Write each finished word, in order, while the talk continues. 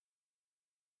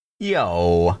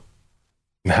Yo.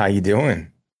 How you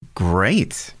doing?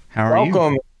 Great. How are you?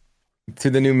 Welcome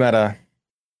to the new meta,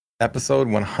 episode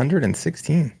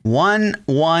 116.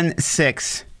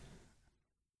 116.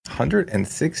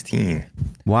 116.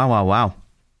 Wow.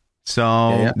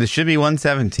 So this should be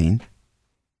 117.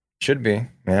 Should be,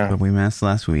 yeah. But we missed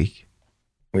last week.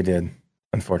 We did,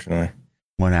 unfortunately.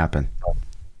 What happened?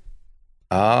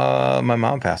 My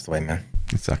mom passed away, man.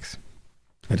 It sucks.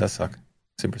 It does suck.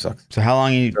 Super sucks. So how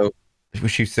long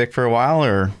was she sick for a while,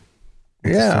 or?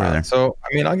 Yeah. So, I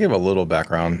mean, I'll give a little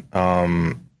background.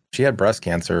 She had breast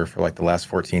cancer for like the last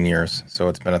 14 years. So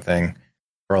it's been a thing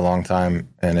for a long time,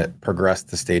 and it progressed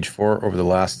to stage 4 over the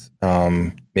last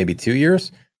maybe 2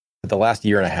 years. But the last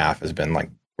year and a half has been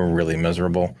like really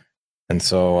miserable. And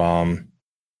so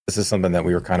this is something that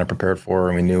we were kind of prepared for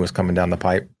and we knew was coming down the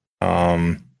pipe.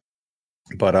 Yeah,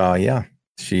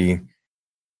 she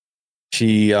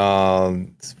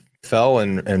fell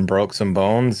and broke some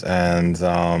bones, and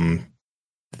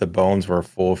the bones were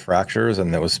full of fractures,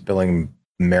 and it was spilling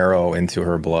marrow into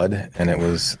her blood, and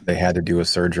they had to do a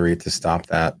surgery to stop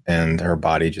that, and her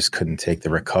body just couldn't take the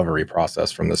recovery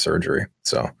process from the surgery.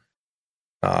 So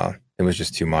it was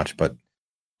just too much. But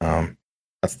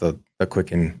that's the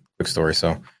quick story.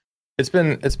 So it's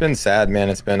been sad, man.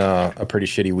 It's been a pretty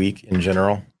shitty week in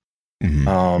general.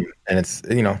 Mm-hmm. And it's,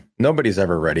 nobody's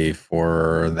ever ready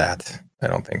for that, I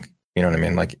don't think. You know what I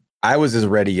mean? Like, I was as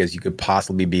ready as you could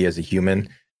possibly be as a human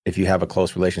if you have a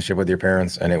close relationship with your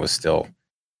parents, and it was still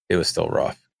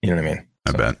rough. You know what I mean?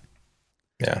 I bet.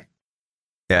 Yeah.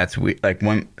 Yeah, it's like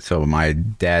so my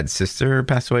dad's sister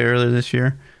passed away earlier this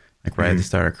year, like right at the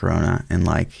start of Corona, and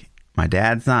like my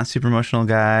dad's not a super emotional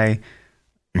guy.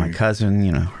 My cousin,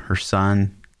 her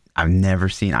son, I've never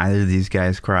seen either of these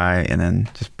guys cry, and then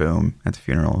just boom at the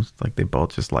funeral, it's like they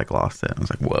both just like lost it. I was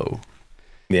like, whoa.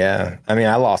 Yeah, I mean,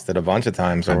 I lost it a bunch of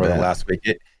times over the last week.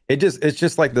 It's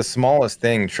just like the smallest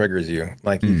thing triggers you.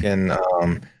 Like you can,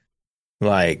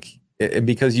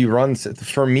 because you run,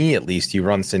 for me at least, you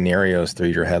run scenarios through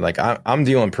your head. Like I'm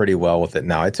dealing pretty well with it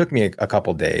now. It took me a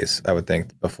couple days, I would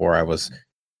think, before I was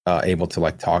able to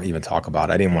like talk about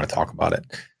it. I didn't want to talk about it.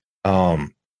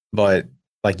 But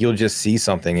like you'll just see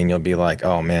something and you'll be like,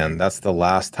 oh man, that's the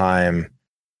last time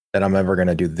that I'm ever going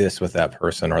to do this with that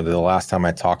person, or the last time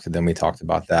I talked to them, we talked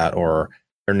about that, or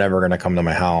they're never going to come to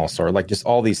my house, or like just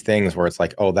all these things where it's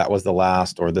like, oh, that was the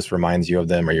last, or this reminds you of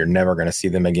them, or you're never going to see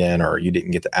them again, or you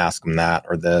didn't get to ask them that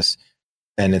or this.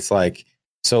 And it's like,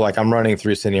 so like I'm running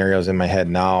through scenarios in my head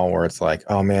now where it's like,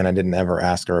 oh man, I didn't ever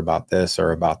ask her about this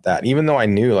or about that, even though I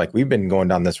knew like we've been going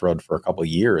down this road for a couple of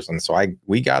years. And so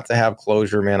we got to have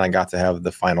closure, man. I got to have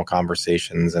the final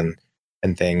conversations and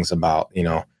things about,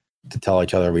 to tell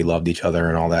each other we loved each other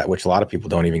and all that, which a lot of people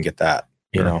don't even get that,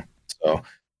 you know?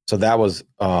 So that was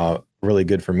really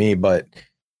good for me, but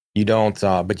you don't,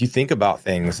 but you think about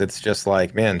things. It's just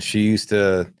like, man, she used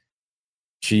to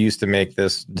make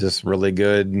this really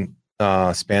good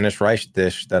Spanish rice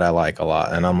dish that I like a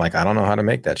lot. And I'm like, I don't know how to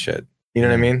make that shit. You know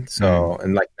what I mean? So,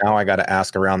 and like now I got to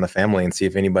ask around the family and see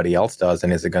if anybody else does.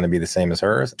 And is it going to be the same as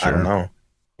hers? Sure. I don't know.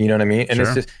 You know what I mean? And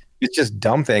it's just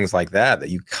dumb things like that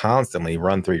you constantly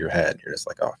run through your head. You're just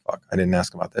like, oh fuck, I didn't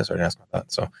ask about this or I didn't ask about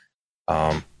that. So,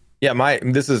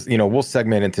 this is, we'll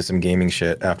segment into some gaming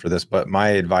shit after this, but my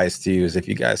advice to you is if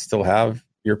you guys still have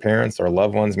your parents or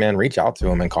loved ones, man, reach out to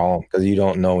them and call them, because you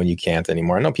don't know when you can't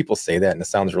anymore. I know people say that and it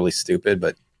sounds really stupid,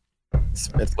 but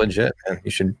it's legit, man. You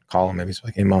should call them. Maybe it's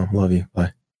like, hey mom, love you.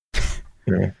 Bye.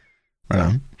 Right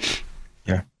on.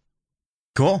 Yeah.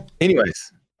 Cool.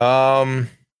 Anyways.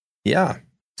 Yeah.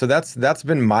 So that's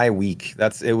been my week.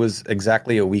 It was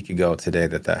exactly a week ago today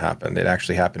that happened. It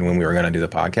actually happened when we were going to do the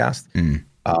podcast.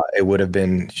 It would have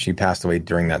been, she passed away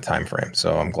during that time frame.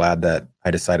 So I'm glad that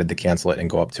I decided to cancel it and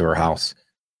go up to her house.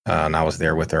 And I was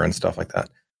there with her and stuff like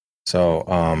that. So,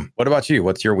 what about you?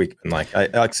 What's your week been like?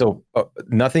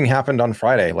 Nothing happened on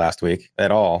Friday last week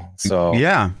at all. So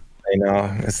yeah, I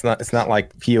know it's not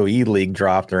like POE League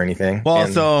dropped or anything.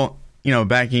 Well,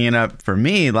 backing it up for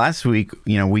me last week,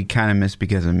 we kind of missed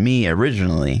because of me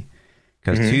originally,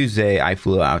 because Tuesday I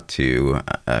flew out to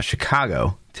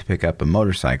Chicago to pick up a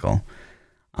motorcycle.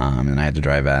 And I had to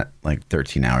drive at like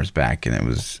 13 hours back, and it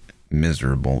was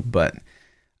miserable. But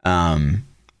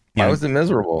why was it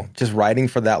miserable? Just riding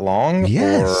for that long?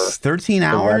 Yes, 13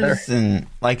 hours, and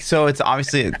like, so it's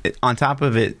obviously on top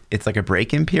of it, it's like a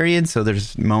break-in period. So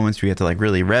there's moments where you have to like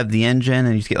really rev the engine,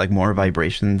 and you just get like more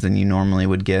vibrations than you normally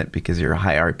would get because you're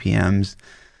high RPMs.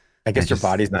 I guess your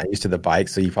body's not used to the bike,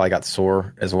 so you probably got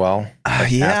sore as well.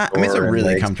 Yeah, I mean, it's a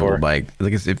really comfortable bike.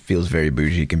 Like it feels very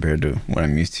bougie compared to what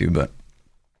I'm used to, but.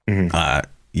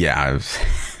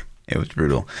 It It was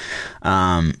brutal.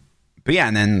 But yeah,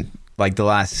 and then like the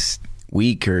last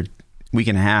week or week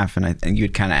and a half, and you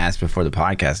had kind of asked before the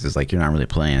podcast, is like, you're not really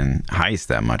playing Heist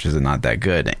that much. Is it not that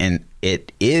good? And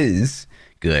it is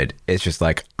good. It's just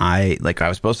like I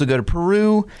was supposed to go to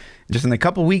Peru just in a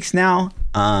couple weeks now,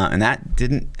 and that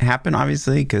didn't happen,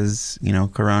 obviously, because, you know,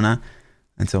 Corona.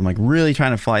 And so I'm like really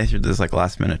trying to fly through this like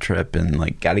last minute trip, and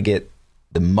like got to get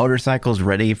the motorcycles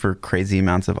ready for crazy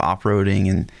amounts of off-roading,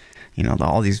 and you know,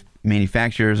 all these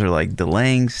manufacturers are like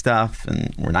delaying stuff,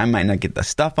 and when I might not get the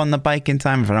stuff on the bike in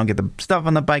time. If I don't get the stuff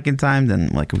on the bike in time, then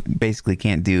like we basically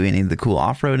can't do any of the cool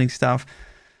off-roading stuff.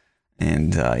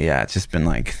 And yeah, it's just been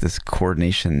like this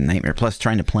coordination nightmare. Plus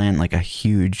trying to plan like a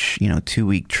huge, you know,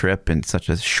 2-week trip in such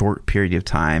a short period of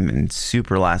time and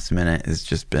super last minute has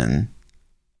just been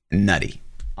nutty,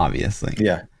 obviously.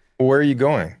 Yeah. Where are you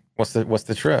going? What's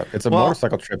the trip? It's a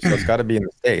motorcycle trip, so it's got to be in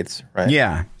the States, right?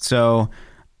 Yeah. So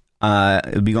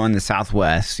it'll be going to the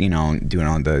Southwest, you know, doing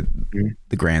all the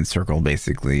grand circle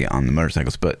basically on the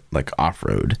motorcycles, but like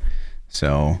off-road.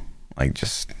 So like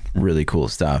just really cool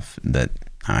stuff that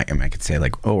I could say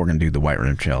like, oh, we're going to do the White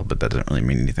Rim Trail, but that doesn't really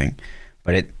mean anything.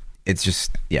 But it's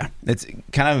just, yeah, it's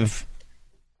kind of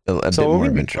a bit more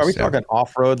of interest. Are we talking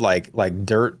off-road, like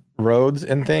dirt roads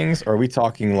and things? Or are we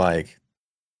talking like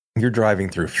you're driving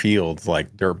through fields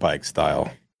like dirt bike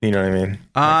style? You know what I mean?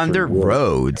 Like they're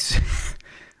roads.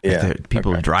 Yeah.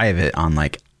 People drive it on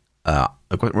like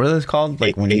what are those called?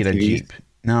 Like when you get a Jeep.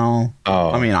 No.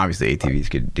 Oh. I mean, obviously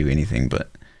ATVs could do anything, but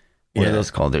what are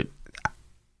those called?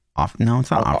 No, it's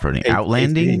not off-roading.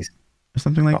 Outlanding or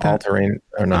something like that. All-terrain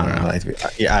or no.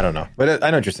 Yeah, I don't know. But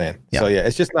I know what you're saying. Yeah. So yeah,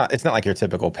 it's not like your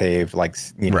typical paved, like,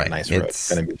 you know, nice road.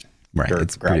 It's going to be dirt,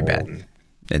 it's pretty bad.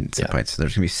 And some points, so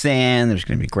there's going to be sand, there's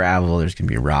going to be gravel, there's going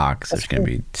to be rocks, there's going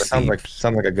to be sounds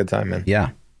like a good time, man.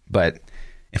 Yeah. But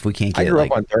if we can't get I grew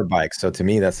up on dirt bikes, so to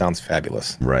me that sounds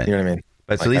fabulous. Right. You know what I mean?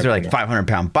 But so these are like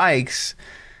 500-pound bikes.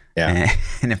 Yeah.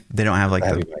 And if they don't have like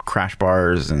the crash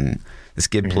bars and the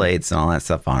skid plates and all that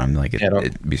stuff on them, like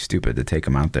it'd be stupid to take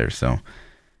them out there. So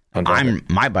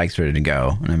my bike's ready to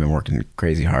go, and I've been working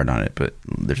crazy hard on it, but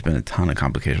there's been a ton of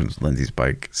complications with Lindsay's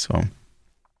bike. So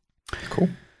cool.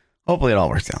 Hopefully it all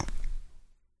works out.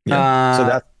 Yeah.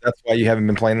 So that's why you haven't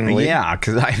been playing in the league? Yeah,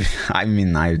 because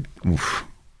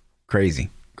crazy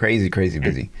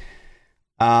busy.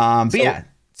 But yeah,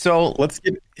 so let's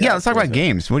talk about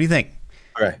games. What do you think?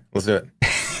 Okay, let's do it.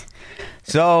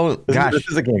 So, this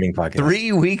is a gaming podcast.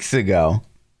 3 weeks ago,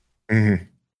 I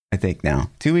think now,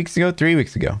 2 weeks ago, 3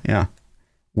 weeks ago, yeah,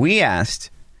 we asked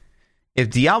if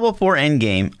Diablo 4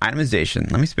 Endgame itemization.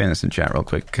 Let me spam this in chat real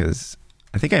quick because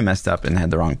I think I messed up and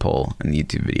had the wrong poll in the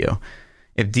YouTube video.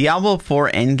 If Diablo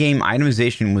 4 Endgame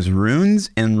itemization was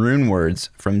runes and rune words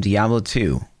from Diablo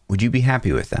 2, would you be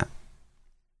happy with that?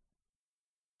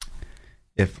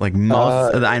 If like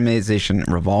most of the itemization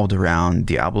revolved around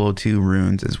Diablo 2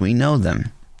 runes as we know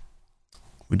them,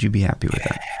 would you be happy with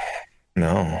that?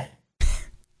 No.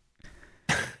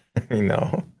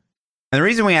 No. And the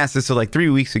reason we asked this, so like 3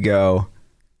 weeks ago,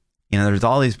 you know, there's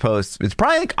all these posts. It's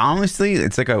probably like, honestly,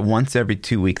 it's like a once every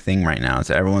 2 week thing right now.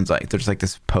 So everyone's like, there's like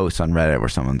this post on Reddit where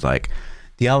someone's like,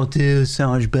 Diablo 2 is so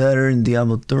much better than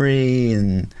Diablo 3.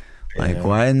 And like,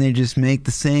 why didn't they just make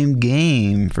the same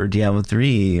game for Diablo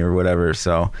 3 or whatever?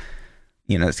 So,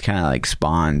 you know, it's kind of like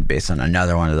spawned based on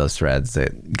another one of those threads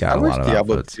that got a lot of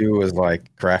Diablo outputs. 2 was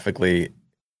like graphically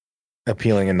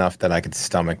appealing enough that I could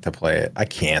stomach to play it. I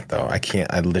can't though. I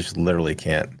just literally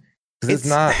can't. Because it's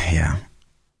not. Yeah.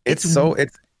 It's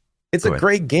a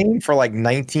great game for like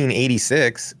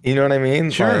 1986. You know what I mean?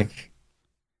 Sure. Like,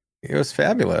 it was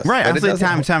fabulous. Right. I've played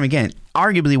time and time again.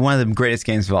 Arguably one of the greatest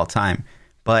games of all time.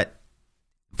 But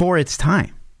for its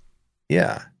time.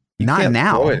 Yeah. You not can't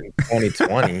now. Throw it in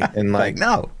 2020 and like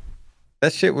no.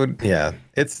 That shit would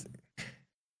it's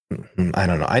I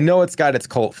don't know. I know it's got its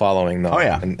cult following though. Oh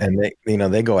yeah. And they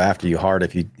they go after you hard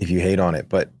if you hate on it.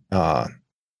 But I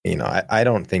don't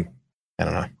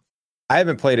know. I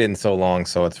haven't played it in so long,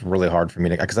 so it's really hard for me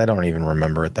to, because I don't even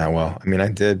remember it that well. I mean, I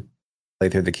did play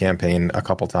through the campaign a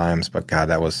couple times, but God,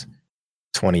 that was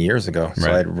 20 years ago.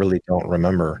 So I really don't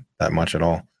remember that much at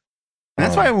all. And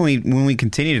that's why when we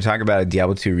continue to talk about a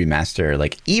Diablo 2 remaster,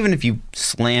 like even if you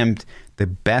slammed the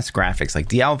best graphics, like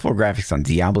Diablo 4 graphics on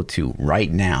Diablo 2 right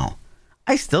now,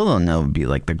 I still don't know it would be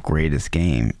like the greatest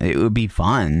game. It would be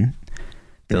fun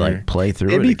to like play through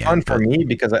it again. It'd be fun for me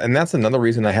because, and that's another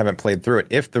reason I haven't played through it.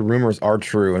 If the rumors are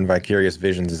true and Vicarious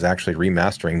Visions is actually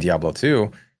remastering Diablo 2,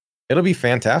 it'll be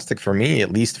fantastic for me,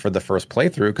 at least for the first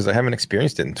playthrough, because I haven't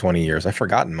experienced it in 20 years. I've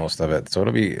forgotten most of it. So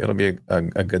it'll be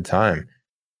a good time.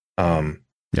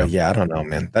 Yep. Yeah, I don't know,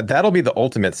 man. That'll be the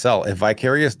ultimate sell. If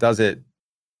Vicarious does it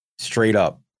straight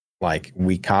up, like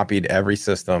we copied every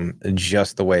system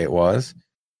just the way it was,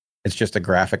 it's just a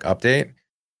graphic update,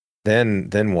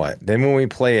 then what? Then when we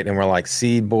play it and we're like,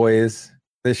 see, boys,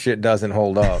 this shit doesn't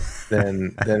hold up,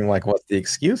 then like what's the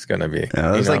excuse gonna be?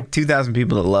 Yeah, there's like 2,000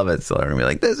 people that love it, so they're gonna be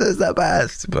like, this is the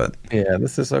best. But yeah,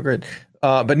 this is so great.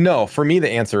 But no, for me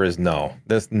the answer is no.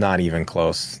 That's not even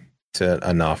close to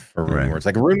enough for rune words.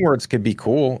 Like rune words could be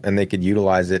cool and they could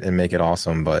utilize it and make it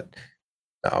awesome, but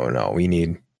no, we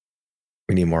need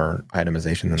more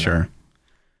itemization than sure.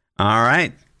 That. All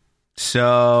right.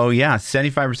 So yeah,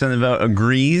 75% of the vote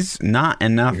agrees, not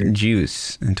enough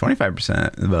juice, and 25%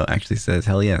 of the vote actually says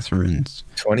hell yes, runes.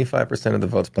 25% of the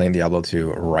votes playing Diablo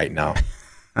 2 right now,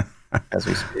 as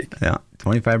we speak. Yeah,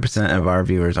 25% of our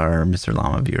viewers are Mr.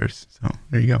 Llama viewers. So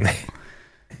there you go.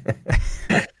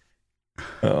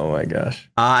 Oh my gosh.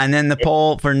 And then the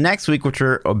poll for next week, which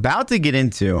we're about to get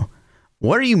into.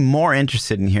 What are you more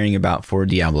interested in hearing about for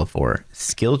Diablo 4?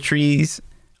 Skill trees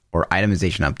or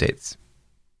itemization updates?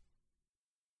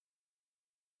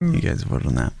 You guys vote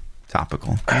on that.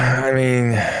 Topical. I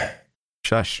mean...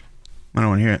 Shush. I don't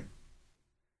want to hear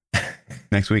it.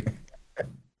 Next week.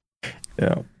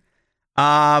 Yeah.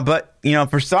 But,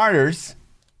 for starters,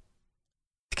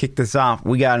 to kick this off,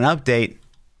 we got an update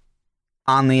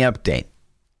on the update.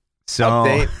 So,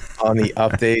 update on the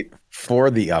update for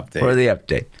the update. For the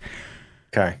update.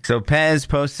 Okay. So Pez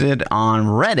posted on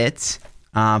Reddit,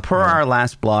 per our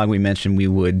last blog, we mentioned we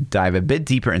would dive a bit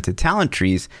deeper into talent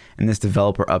trees in this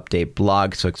developer update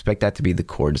blog. So expect that to be the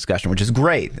core discussion, which is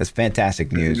great. That's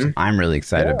fantastic news. Mm-hmm. I'm really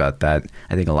excited about that.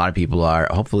 I think a lot of people are.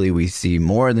 Hopefully we see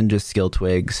more than just skill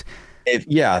twigs.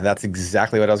 That's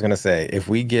exactly what I was going to say. If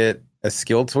we get a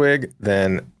skill twig,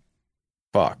 then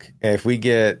fuck. If we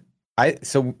get... I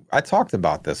talked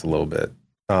about this a little bit.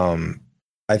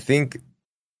 I think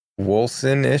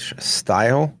Wolcen-ish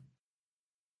style,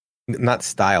 not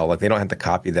style, like they don't have to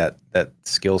copy that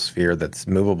skill sphere that's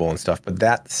movable and stuff, but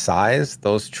that size,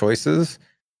 those choices,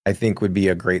 I think would be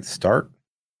a great start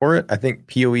for it. I think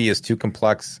POE is too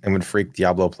complex and would freak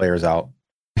Diablo players out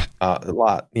a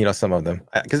lot, some of them,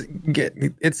 because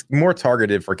it's more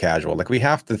targeted for casual. Like we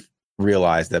have to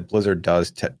realize that Blizzard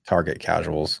does target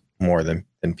casuals more than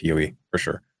POE for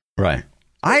sure. Right.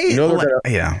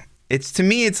 It's to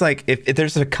me, it's like if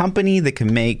there's a company that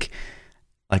can make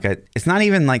it's not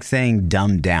even like saying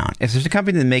dumbed down. If there's a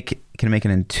company that can make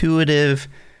an intuitive,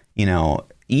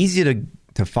 easy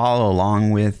to follow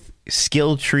along with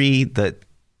skill tree that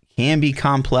can be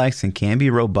complex and can be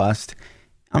robust,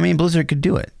 I mean, Blizzard could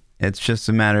do it. It's just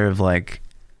a matter of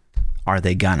are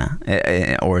they gonna,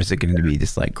 or is it going to be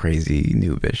just like crazy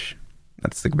noobish?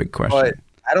 That's the big question. But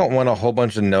I don't want a whole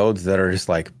bunch of nodes that are just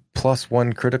like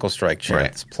 +1 critical strike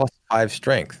chance, +5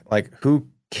 strength. Like, who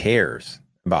cares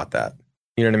about that?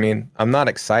 You know what I mean? I'm not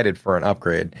excited for an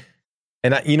upgrade.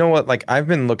 And you know what? Like, I've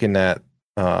been looking at,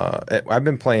 I've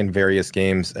been playing various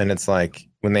games, and it's like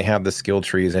when they have the skill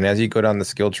trees, and as you go down the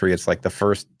skill tree, it's like the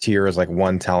first tier is like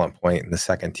 1 talent point, and the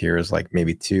second tier is like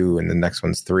maybe 2, and the next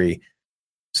one's 3.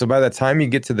 So by the time you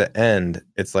get to the end,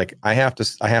 it's like I have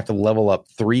to level up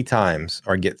 3 times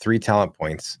or get 3 talent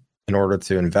points in order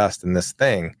to invest in this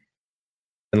thing.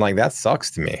 And like that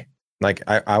sucks to me. Like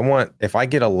I want, if I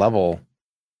get a level,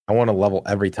 I want to level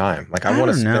every time. Like I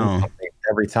want to spend something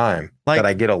every time that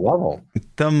I get a level.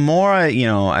 The more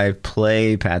I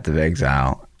play Path of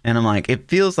Exile, and I'm like, it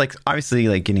feels like obviously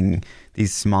like getting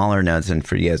these smaller nodes, and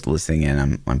for you guys listening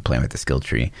in, I'm playing with the skill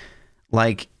tree.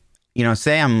 Like,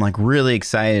 say I'm like really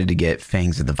excited to get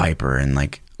Fangs of the Viper, and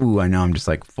like, ooh, I know I'm just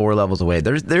like 4 levels away.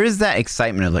 There is that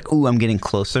excitement of like, ooh, I'm getting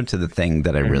closer to the thing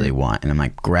that I really want, and I'm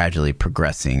like gradually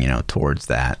progressing, towards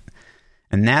that,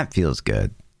 and that feels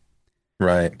good.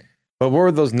 Right. But what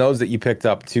were those nodes that you picked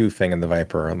up to Fang of the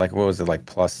Viper? Like, what was it like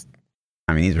plus?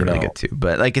 I mean, these are really good too,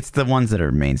 but like it's the ones that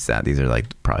are main stat. These are like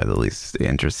probably the least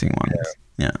interesting ones.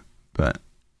 Yeah. But.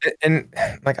 And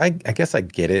like I guess I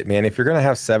get it, man. If you're gonna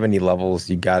have 70 levels,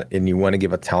 you want to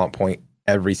give a talent point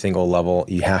every single level,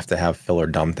 you have to have filler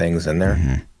dumb things in there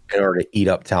in order to eat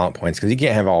up talent points, because you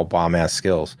can't have all bomb ass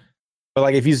skills. But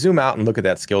like if you zoom out and look at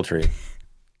that skill tree,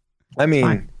 I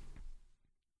mean,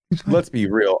 let's be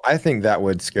real. I think that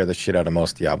would scare the shit out of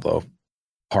most Diablo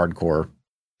hardcore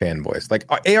fanboys. Like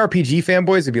ARPG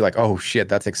fanboys would be like, "Oh shit,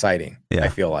 that's exciting." Yeah. I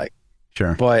feel like.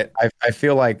 Sure. But I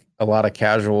feel like a lot of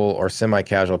casual or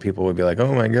semi-casual people would be like,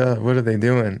 "Oh my God, what are they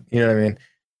doing?" You know what I mean?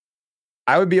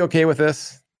 I would be okay with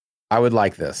this. I would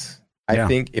like this. I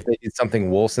think if they did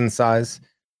something Wolcen size,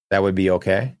 that would be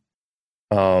okay.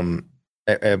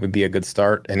 It would be a good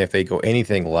start. And if they go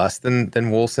anything less than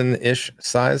Wolcen-ish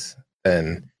size,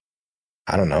 And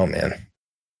I don't know, man.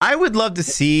 I would love to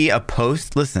see a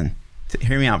post. Listen,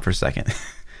 hear me out for a second.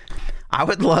 I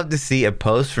would love to see a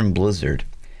post from Blizzard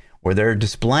where they're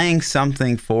displaying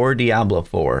something for Diablo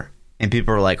 4 and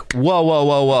people are like, whoa, whoa,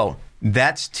 whoa, whoa.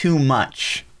 That's too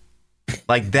much.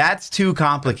 Like, that's too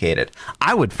complicated.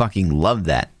 I would fucking love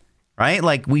that. Right?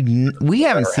 Like, we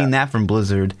haven't seen that from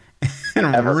Blizzard in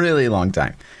a really long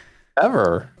time.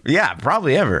 Ever. Yeah,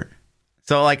 probably ever.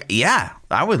 So, like, yeah,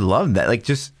 I would love that. Like,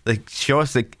 just like show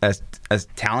us a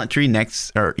talent tree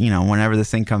next, or, you know, whenever this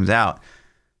thing comes out.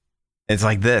 It's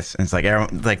like this. And it's like,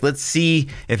 everyone, like, let's see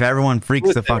if everyone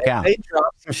freaks the fuck out. They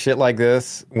drop some shit like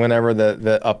this whenever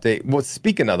the update. Well,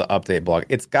 speaking of the update blog,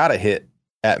 it's got to hit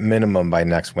at minimum by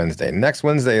next Wednesday. Next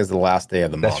Wednesday is the last day of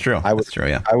the month. That's true. That's true,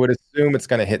 yeah. I would assume it's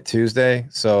going to hit Tuesday.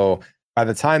 So by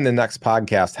the time the next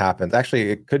podcast happens, actually,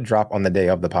 it could drop on the day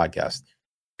of the podcast.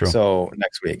 True. So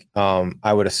next week,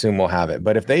 I would assume we'll have it.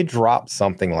 But if they drop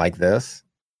something like this,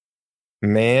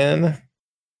 man,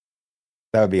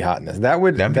 that would be hotness. That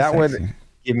would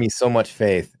give me so much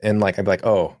faith. And like, I'd be like,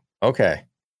 oh, okay.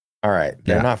 All right.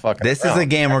 They're not fucking This is a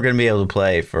game we're going to be able to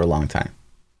play for a long time.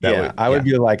 I would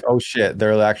be like, oh shit,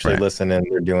 they're actually listening.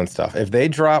 They're doing stuff. If they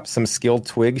drop some skilled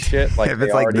twig shit, like if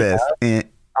it's like this, I'm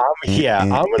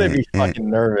gonna be fucking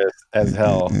nervous as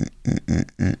hell.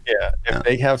 Yeah, if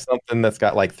they have something that's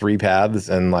got like 3 paths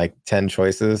and like 10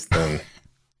 choices, then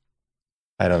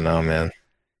I don't know, man.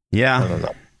 Yeah, I don't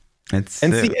know. And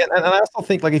I also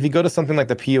think like if you go to something like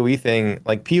the POE thing,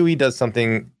 like POE does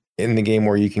something in the game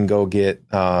where you can go get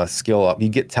skill up. You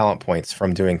get talent points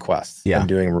from doing quests and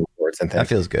doing rewards and things. That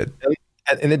feels good.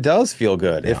 And it does feel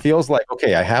good. Yeah. It feels like,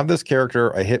 okay, I have this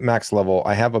character, I hit max level,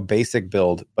 I have a basic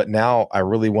build, but now I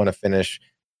really want to finish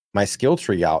my skill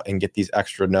tree out and get these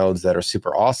extra nodes that are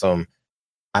super awesome.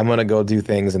 I'm going to go do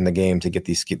things in the game to get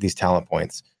these talent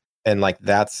points. And like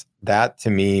that to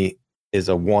me is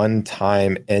a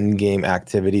one-time end game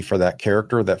activity for that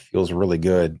character that feels really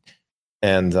good.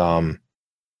 And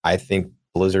I think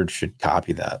Blizzard should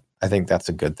copy that. I think that's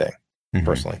a good thing,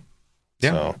 personally.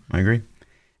 Yeah, so, I agree.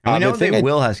 And we know they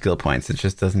will have skill points. It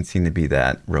just doesn't seem to be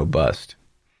that robust.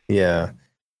 Yeah.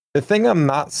 The thing I'm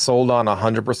not sold on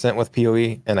 100% with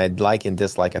PoE, and I like and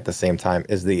dislike at the same time,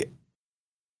 is the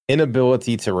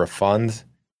inability to refund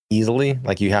easily.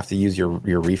 Like you have to use your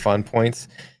refund points.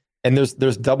 And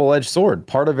there's double-edged sword.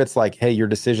 Part of it's like, hey, your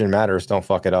decision matters. Don't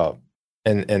fuck it up.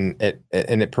 And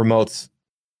it promotes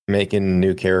making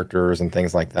new characters and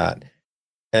things like that.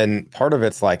 And part of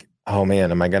it's like, oh man,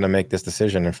 am I going to make this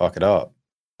decision and fuck it up?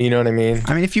 You know what I mean?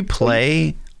 I mean, if you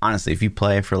play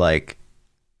for like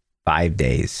 5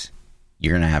 days,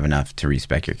 you're going to have enough to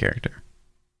respec your character.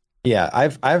 Yeah,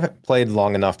 I've played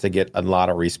long enough to get a lot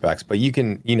of respecs, but you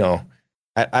can, you know,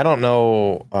 I don't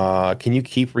know, can you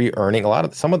keep re-earning?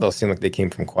 Some of those seem like they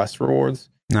came from quest rewards.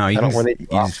 No, you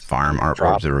just farm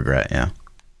orbs of regret, yeah.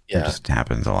 It just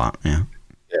happens a lot, yeah.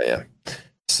 Yeah.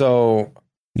 So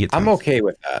I'm okay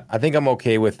with that. I think I'm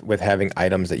okay with having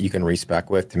items that you can respec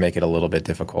with to make it a little bit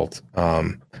difficult.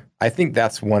 I think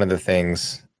that's one of the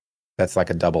things that's like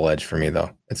a double edge for me, though.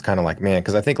 It's kind of like, man,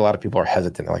 because I think a lot of people are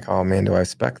hesitant. They're like, oh man, do I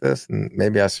spec this? And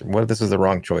maybe what if this is the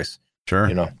wrong choice? Sure.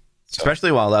 You know,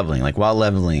 especially while leveling. Like while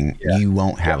leveling, you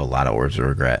won't have a lot of orbs of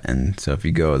regret, and so if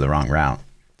you go the wrong route,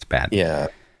 it's bad. Yeah.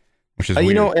 Which is weird.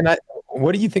 You know, and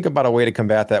what do you think about a way to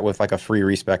combat that with like a free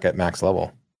respec at max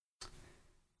level?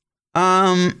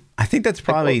 I think that's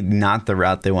probably not the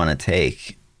route they want to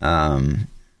take.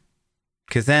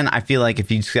 Because then I feel like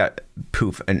if you just got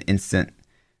an instant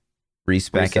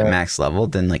respec at max level,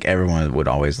 then like everyone would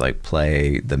always like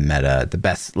play the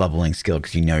best leveling skill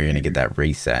because you know you're gonna get that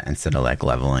reset instead of like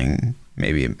leveling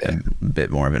maybe a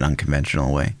bit more of an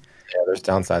unconventional way. Yeah, there's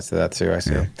downsides to that too. I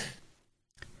see.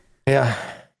 Yeah.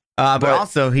 But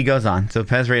also he goes on. So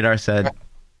Pez Radar said,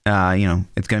 you know,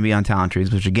 it's going to be on talent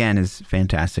trees, which again is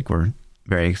fantastic. We're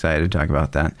very excited to talk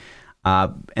about that.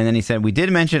 And then he said, we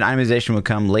did mention itemization would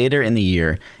come later in the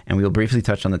year, and we will briefly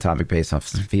touch on the topic based off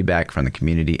some feedback from the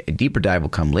community. A deeper dive will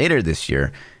come later this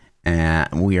year.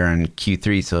 And we are in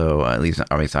Q3, so at least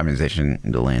obviously itemization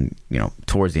will land, you know,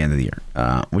 towards the end of the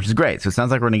year, which is great. So it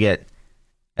sounds like we're going to get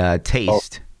a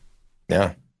taste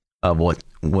of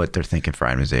what they're thinking for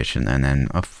itemization, and then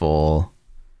a full,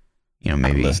 you know,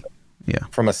 maybe... Yeah.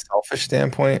 From a selfish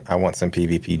standpoint, I want some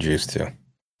PvP juice too.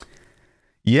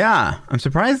 Yeah. I'm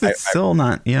surprised it's still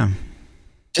not. Yeah.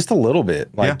 Just a little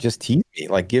bit. Like, just tease me.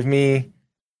 Like, give me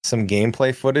some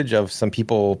gameplay footage of some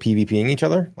people PvPing each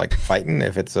other, like fighting.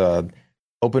 If it's a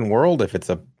open world, if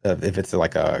it's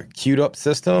like a queued up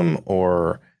system,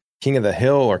 or King of the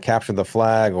Hill, or Capture the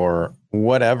Flag, or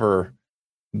whatever.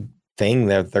 thing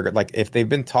that they're like, if they've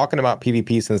been talking about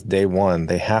PvP since day one,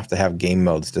 they have to have game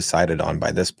modes decided on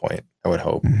by this point. I would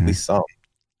hope at least some.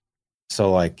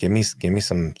 So like, give me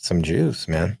some juice,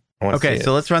 man. Okay,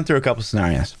 so let's run through a couple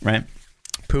scenarios, right?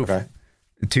 Poof. Okay.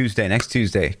 Next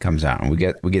Tuesday comes out, and we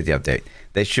get the update.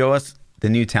 They show us the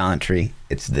new talent tree.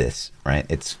 It's this, right?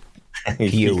 It's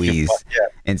POEs.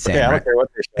 Insane. Okay, I don't care what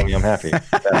they're showing me. I'm happy.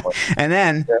 And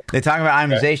then they talk about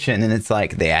itemization, and it's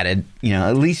like they added,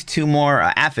 at least 2 more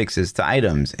affixes to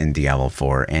items in Diablo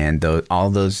 4, and all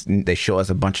those they show us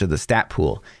a bunch of the stat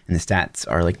pool, and the stats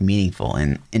are like meaningful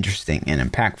and interesting and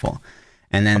impactful.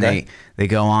 And then they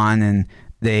go on and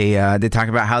they talk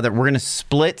about how that we're going to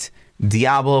split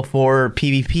Diablo 4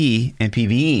 PvP and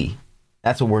PvE.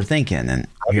 That's what we're thinking. And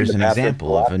here's an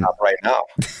example of it right now.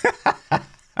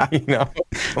 I'm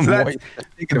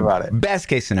thinking about it. Best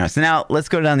case scenario. So now let's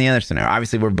go down the other scenario.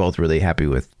 Obviously, we're both really happy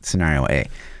with scenario A.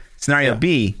 Scenario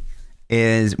B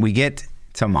is we get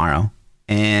tomorrow,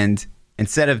 and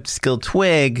instead of skill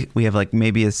twig, we have like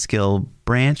maybe a skill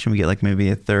branch, and we get like maybe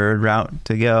a third route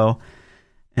to go.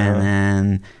 And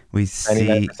then we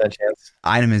see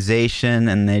itemization,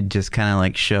 and they just kind of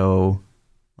like show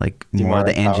like more of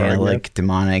the angelic,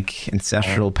 demonic,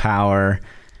 ancestral power.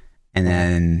 And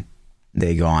then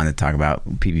they go on to talk about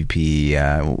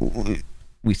PvP.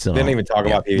 We still don't even talk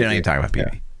about PvP. They don't even talk about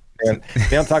PvP.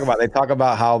 They don't talk about. They talk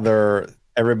about how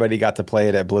everybody got to play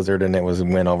it at Blizzard, and it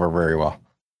went over very well.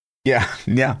 Yeah.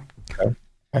 Okay.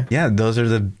 Yeah, those are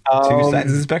the 2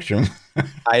 sides of the spectrum.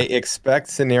 I expect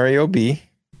scenario B.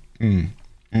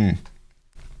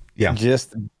 Yeah.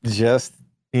 Just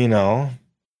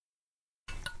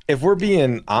if we're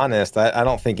being honest, I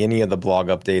don't think any of the blog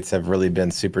updates have really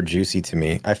been super juicy to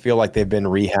me. I feel like they've been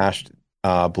rehashed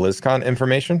BlizzCon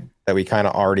information that we kind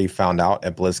of already found out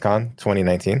at BlizzCon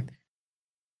 2019.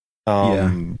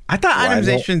 I thought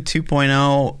itemization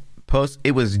 2.0 post,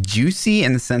 it was juicy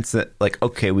in the sense that like,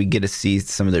 okay, we get to see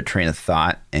some of their train of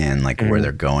thought and like where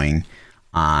they're going.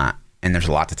 And there's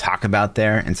a lot to talk about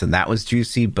there. And so that was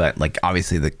juicy, but like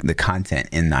obviously the content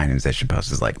in the itemization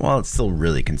post is like, well, it's still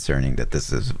really concerning that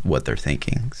this is what they're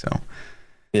thinking. So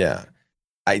yeah.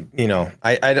 I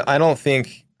don't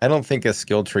think a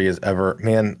skill tree is ever,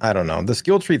 man, I don't know. The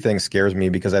skill tree thing scares me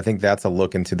because I think that's a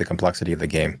look into the complexity of the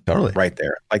game. Totally. Right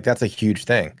there. Like that's a huge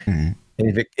thing. Mm-hmm.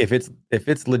 And if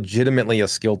it's legitimately a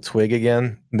skill twig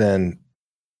again, then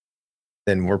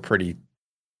I'm pretty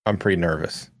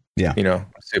nervous. Yeah. I'm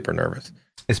super nervous.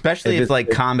 Especially if like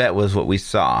combat was what we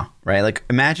saw, right? Like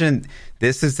imagine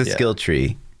this is the skill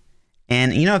tree.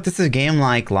 And if this is a game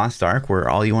like Lost Ark where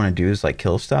all you want to do is like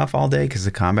kill stuff all day because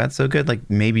the combat's so good, like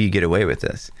maybe you get away with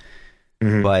this.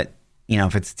 Mm-hmm. But,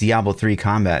 if it's Diablo 3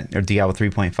 combat or Diablo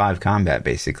 3.5 combat,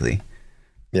 basically.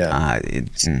 Yeah.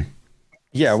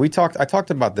 Yeah, I talked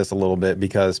about this a little bit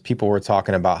because people were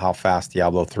talking about how fast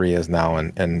Diablo 3 is now,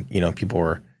 and people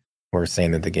were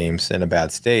saying that the game's in a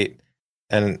bad state,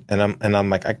 and I'm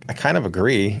like I kind of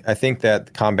agree. I think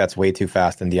that combat's way too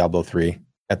fast in Diablo 3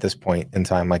 at this point in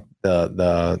time. Like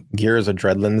the Gears of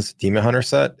Dreadlands Demon Hunter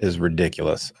set is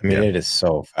ridiculous. I mean, it is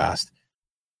so fast,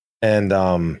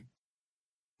 and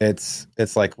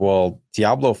it's like, well,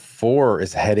 Diablo 4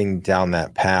 is heading down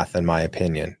that path in my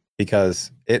opinion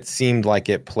because it seemed like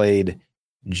it played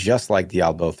just like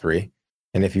Diablo 3,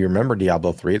 and if you remember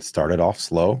Diablo 3, it started off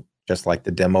slow, just like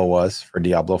the demo was for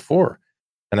Diablo 4.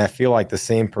 And I feel like the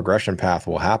same progression path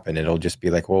will happen. It'll just be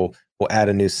like, well, we'll add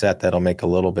a new set that'll make a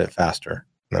little bit faster.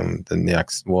 And then the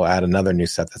next, we'll add another new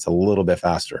set that's a little bit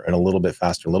faster and a little bit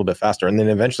faster, a little bit faster. And then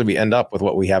eventually we end up with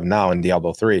what we have now in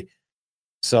Diablo 3.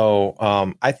 So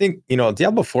I think,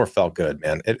 Diablo 4 felt good,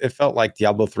 man. It felt like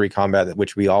Diablo 3 combat,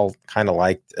 which we all kind of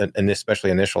liked, and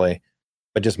especially initially,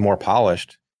 but just more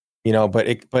polished.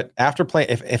 But after playing,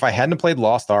 if I hadn't played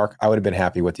Lost Ark, I would have been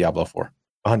happy with Diablo 4,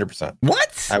 100%.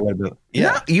 What? I would have been.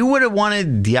 Yeah, no, you would have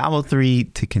wanted Diablo 3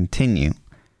 to continue.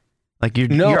 Like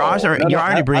you're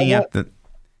already bringing up the.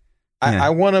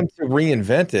 I want them to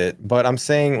reinvent it, but I'm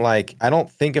saying like I don't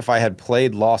think if I had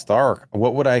played Lost Ark,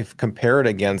 what would I compare it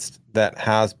against that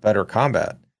has better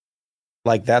combat?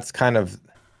 Like that's kind of.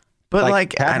 But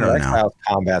like I don't know.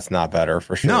 Combat's not better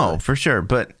for sure. No, for sure,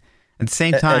 but. At the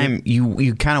same time,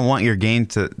 you kind of want your game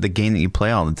the game that you play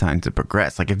all the time to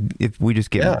progress. Like if we just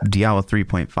get Diablo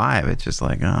 3.5, it's just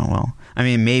like, oh well. I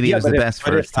mean, maybe it was the best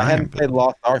first time. I hadn't played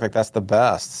Lost Ark, like that's the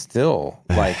best still.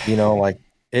 Like like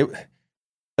it.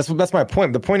 That's my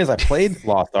point. The point is, I played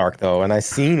Lost Ark though, and I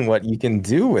seen what you can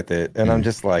do with it, and I'm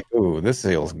just like, ooh, this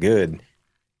feels good.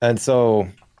 And so,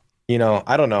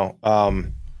 I don't know.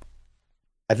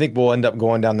 I think we'll end up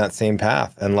going down that same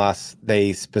path unless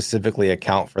they specifically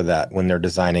account for that when they're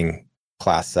designing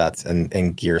class sets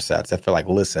and gear sets. I feel like,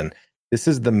 listen, this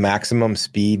is the maximum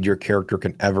speed your character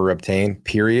can ever obtain,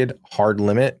 period. Hard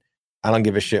limit. I don't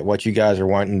give a shit what you guys are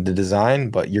wanting to design,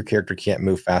 but your character can't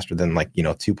move faster than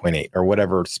 2.8 or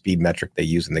whatever speed metric they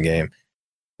use in the game.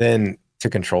 Then to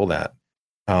control that.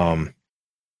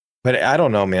 But I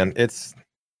don't know, man. It's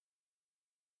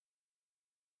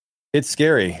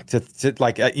scary to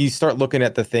like, you start looking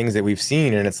at the things that we've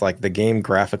seen and it's like the game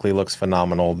graphically looks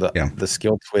phenomenal. The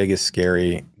skill twig is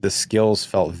scary. The skills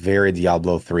felt very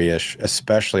Diablo 3-ish,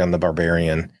 especially on the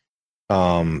barbarian.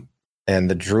 And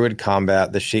the druid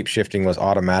combat, the shape shifting was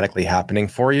automatically happening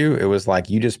for you. It was like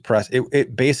you just press it.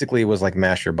 It basically was like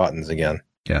mash your buttons again,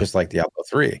 just like Diablo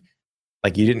 3.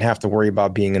 Like you didn't have to worry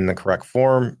about being in the correct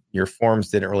form. Your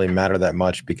forms didn't really matter that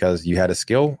much because you had a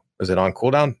skill. Was it on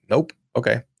cooldown? Nope.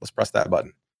 Okay, let's press that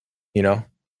button. Yep.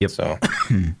 So,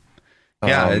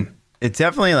 it's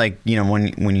definitely like,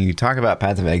 when you talk about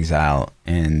Path of Exile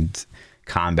and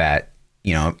combat,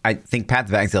 I think Path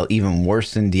of Exile even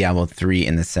worse than Diablo 3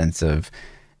 in the sense of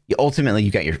ultimately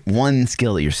you got your one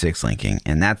skill that you're six linking,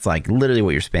 and that's like literally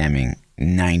what you're spamming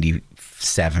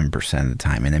 97% of the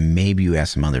time, and then maybe you have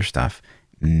some other stuff.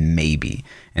 Maybe.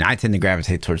 And I tend to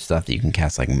gravitate towards stuff that you can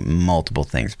cast like multiple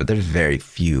things, but there's very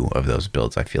few of those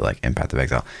builds, I feel like, in Path of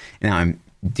Exile. Now in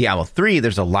Diablo 3,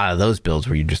 there's a lot of those builds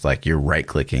where you're right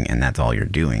clicking and that's all you're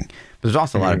doing. But there's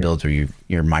also a lot of builds where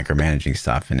you're micromanaging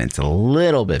stuff and it's a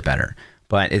little bit better,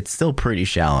 but it's still pretty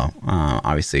shallow.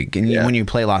 Obviously, when you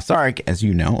play Lost Ark, as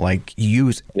you know, like you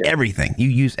use everything. You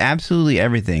use absolutely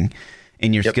everything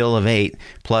in your skill of 8,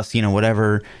 plus,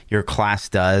 whatever your class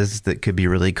does that could be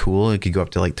really cool. It could go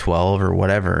up to like 12 or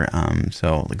whatever.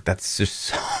 So like that's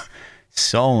just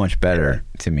so much better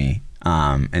to me.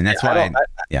 And that's why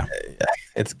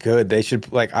it's good. They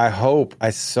should I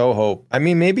so hope. I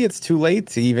mean, maybe it's too late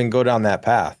to even go down that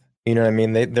path. You know what I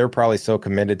mean? They're probably so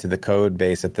committed to the code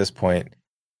base at this point.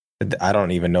 I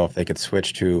don't even know if they could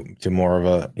switch to more of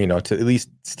a, to at least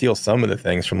steal some of the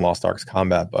things from Lost Ark's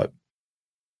combat, but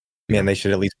man, they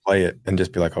should at least play it and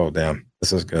just be like, oh, damn,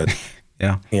 this is good.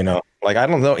 Yeah. Like, I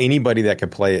don't know anybody that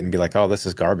could play it and be like, oh, this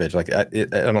is garbage. Like, I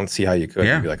don't see how you could.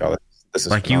 You'd be like, oh, this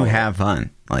is like phenomenal. You have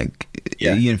fun. Like,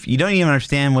 you don't even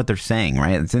understand what they're saying,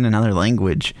 right? It's in another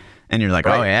language. And you're like,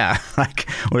 oh, yeah. Like,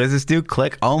 what does this do?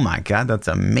 Click. Oh, my God, that's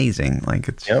amazing. Like,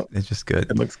 it's just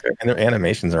good. It looks good. And their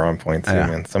animations are on point, too,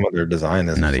 man. Some of their design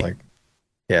is just like,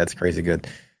 it's crazy good.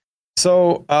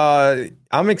 So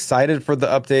I'm excited for the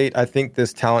update. I think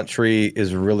this talent tree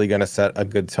is really going to set a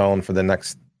good tone for the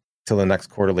next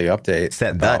quarterly update.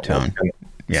 Set that tone.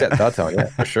 Set that tone,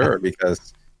 for sure.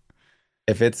 Because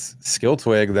if it's skill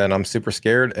twig, then I'm super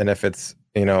scared. And if it's,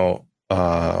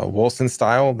 Wilson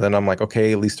style, then I'm like,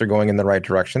 okay, at least they're going in the right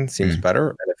direction. Seems better.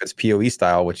 And if it's POE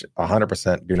style, which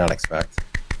 100% do not expect,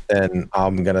 then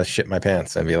I'm going to shit my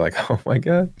pants and be like, oh my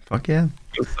God. Fuck yeah.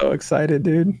 I'm so excited,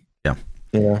 dude. Yeah.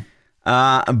 Yeah.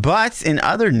 But in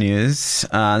other news,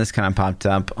 this kind of popped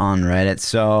up on Reddit.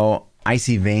 So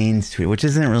Icy Veins tweet, which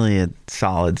isn't really a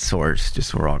solid source,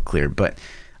 just so we're all clear. But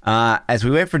as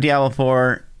we wait for Diablo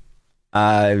 4,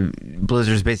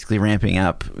 Blizzard's basically ramping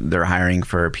up their hiring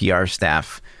for PR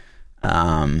staff,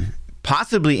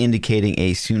 possibly indicating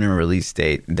a sooner release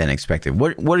date than expected.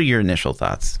 What are your initial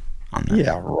thoughts on that?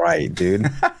 Yeah, right, dude.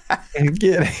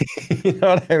 You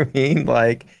know what I mean?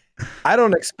 Like, I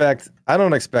don't expect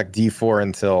D4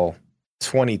 until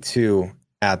 22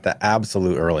 at the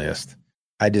absolute earliest.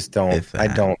 I just don't. I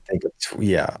don't think.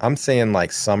 I'm saying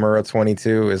like summer of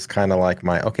 22 is kind of like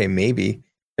my okay. Maybe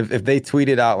if they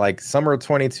tweeted out like summer of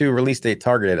 22 release date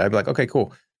targeted, I'd be like, okay,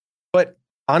 cool. But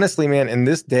honestly, man, in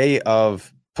this day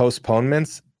of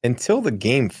postponements, until the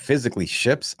game physically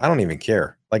ships, I don't even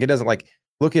care. Like, it doesn't, like,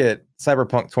 look at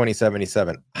Cyberpunk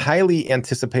 2077, highly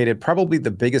anticipated, probably the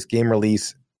biggest game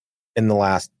release in the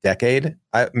last decade,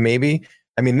 maybe.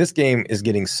 I mean, this game is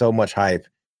getting so much hype,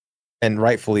 and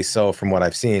rightfully so from what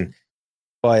I've seen,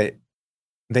 but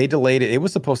they delayed it. It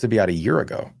was supposed to be out a year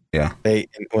ago. Yeah.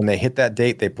 When they hit that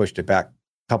date, they pushed it back a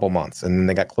couple months, and then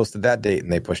they got close to that date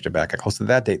and they pushed it back. Got close to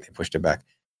that date, they pushed it back.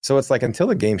 So it's like, until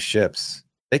the game ships,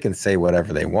 they can say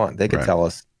whatever they want. They can tell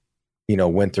us,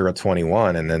 winter of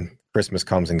 21, and then Christmas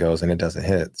comes and goes and it doesn't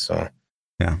hit. So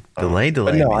yeah, delay.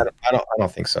 No, I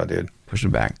don't think so, dude. Push it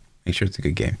back. Make sure it's a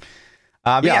good game.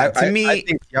 I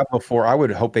think Diablo 4, I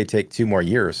would hope they take 2 more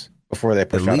years before they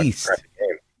push out a game.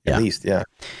 At least, yeah.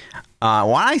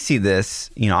 When I see this,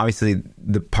 obviously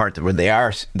the part where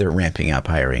they're ramping up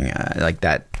hiring, like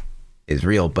that is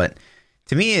real. But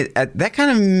to me, that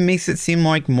kind of makes it seem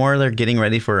like more they're getting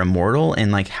ready for Immortal,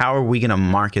 and like, how are we going to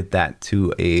market that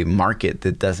to a market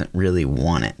that doesn't really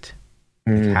want it?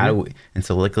 how do we? And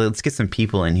so let's get some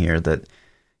people in here that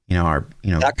are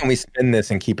how can we spin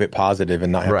this and keep it positive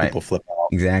and not have people flip out?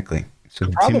 Exactly. So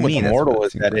the problem with Immortal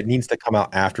is that it needs to come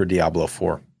out after Diablo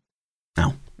 4.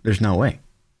 No, there's no way.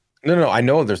 No, I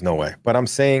know there's no way, but I'm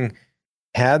saying,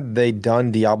 had they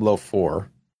done Diablo 4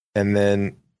 and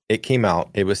then it came out,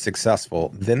 it was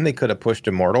successful, then they could have pushed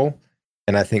Immortal,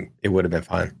 and I think it would have been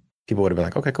fine. People would have been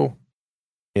like, okay, cool.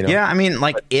 Yeah, I mean,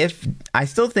 like, I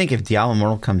still think if Diablo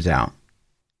Immortal comes out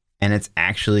and it's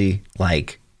actually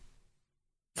like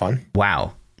fun,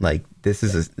 wow, like this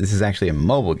is actually a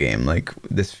mobile game. Like,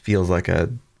 this feels like a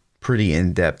pretty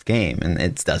in-depth game, and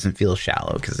it doesn't feel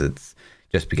shallow because it's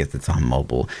on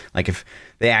mobile. Like, if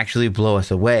they actually blow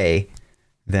us away,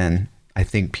 then I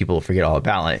think people will forget all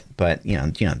about it. But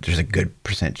there's a good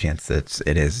 % chance that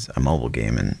it is a mobile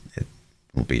game and it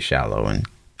will be shallow. And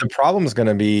the problem is going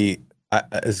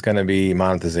to be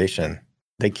monetization.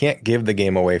 They can't give the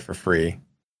game away for free,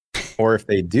 or if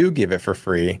they do give it for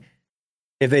free,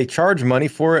 if they charge money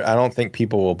for it, I don't think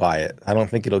people will buy it. I don't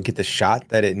think it'll get the shot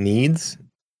that it needs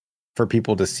for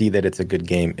people to see that it's a good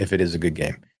game, if it is a good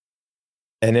game.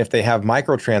 And if they have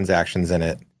microtransactions in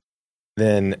it,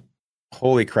 then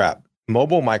holy crap,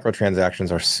 mobile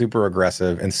microtransactions are super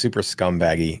aggressive and super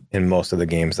scumbaggy in most of the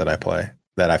games that I've played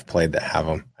that have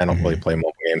them. I don't really play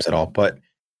mobile games at all, but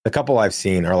the couple I've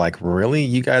seen are like, really?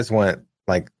 You guys want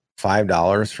like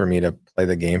 $5 for me to play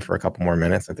the game for a couple more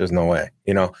minutes? Like, there's no way,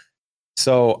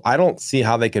 So I don't see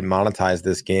how they could monetize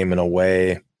this game in a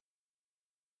way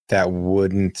that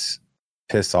wouldn't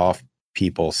piss off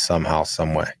people somehow,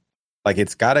 some way. Like,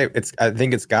 I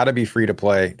think it's gotta be free to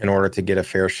play in order to get a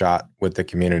fair shot with the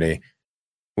community,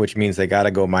 which means they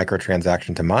gotta go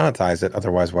microtransaction to monetize it.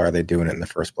 Otherwise, why are they doing it in the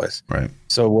first place? Right.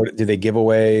 So what do they give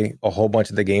away a whole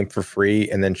bunch of the game for free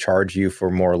and then charge you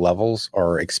for more levels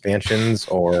or expansions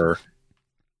or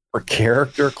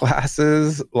character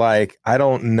classes? Like, I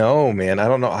don't know, man. I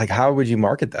don't know. Like, how would you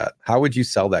market that? How would you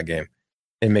sell that game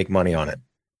and make money on it?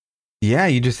 Yeah,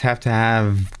 you just have to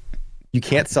have. You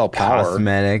can't sell power.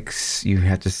 Cosmetics. You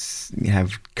have to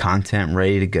have content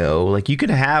ready to go. Like, you could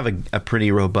have a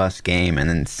pretty robust game and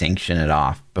then sanction it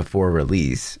off before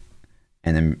release,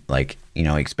 and then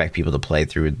expect people to play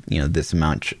through this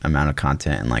amount of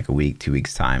content in like a week, 2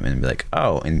 weeks time, and be like,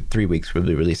 oh, in 3 weeks we'll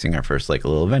be releasing our first like a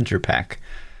little adventure pack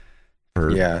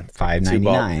for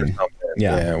 $5.99.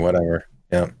 Yeah, whatever.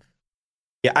 Yeah.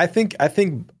 I think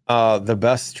the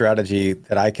best strategy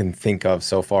that I can think of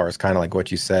so far is kind of like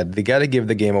what you said. They got to give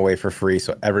the game away for free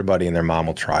so everybody and their mom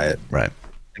will try it. Right.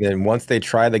 And then once they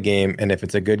try the game, and if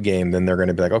it's a good game, then they're going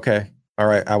to be like, okay, all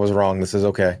right, I was wrong. This is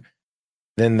okay.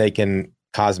 Then they can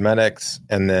cosmetics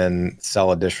and then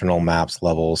sell additional maps,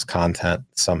 levels, content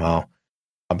somehow.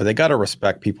 But they got to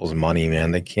respect people's money,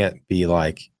 man. They can't be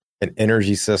like an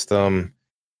energy system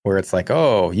where it's like,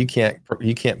 oh, you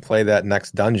can't play that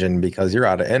next dungeon because you're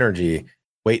out of energy.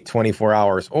 Wait 24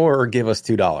 hours or give us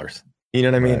 $2. You know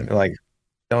what I mean? Right. Like,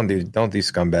 don't do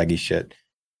scumbaggy shit.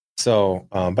 So,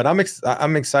 but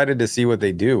I'm excited to see what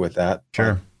they do with that.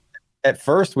 Sure. At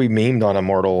first we memed on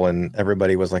Immortal and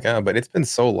everybody was like, oh, but it's been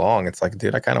so long. It's like,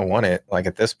 dude, I kind of want it. Like,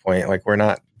 at this point, like, we're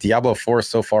not, Diablo 4 is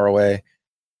so far away.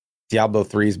 Diablo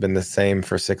 3 has been the same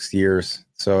for 6 years.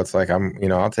 So it's like,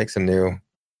 I'll take some new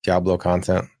Diablo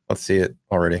content. Let's see it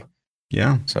already.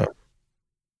 Yeah. So,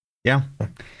 yeah.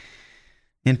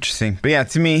 Interesting. But yeah,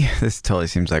 to me, this totally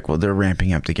seems like, well, they're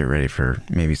ramping up to get ready for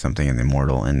maybe something in the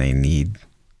Immortal, and they need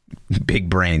big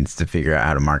brains to figure out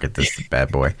how to market this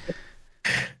bad boy.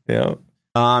 Yeah.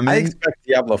 I expect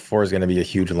Diablo 4 is going to be a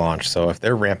huge launch. So if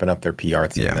they're ramping up their PR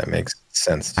team, that makes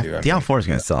sense too. Diablo 4 is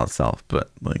going to sell itself,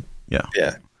 but like, yeah.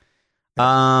 Yeah.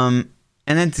 And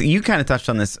then you kind of touched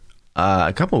on this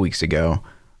a couple of weeks ago.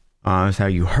 Is how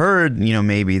you heard,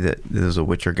 maybe that there's a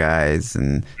Witcher guys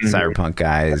and Cyberpunk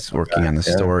guys working on the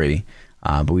story.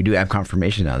 But we do have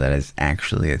confirmation now that is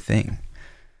actually a thing.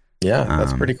 Yeah,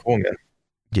 that's pretty cool, man.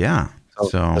 Yeah.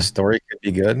 So the story could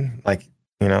be good. Like,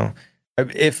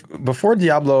 if before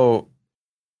Diablo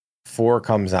 4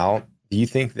 comes out, do you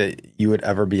think that you would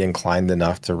ever be inclined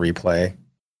enough to replay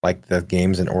like the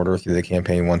games in order through the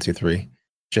campaign 1, 2, 3?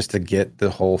 Just to get the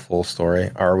whole full story?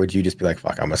 Or would you just be like,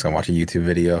 fuck, I'm just gonna watch a YouTube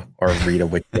video or read a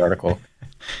wiki article?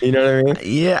 You know what I mean?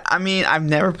 Yeah, I mean, I've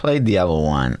never played Diablo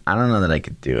 1. I don't know that I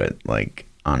could do it. Like,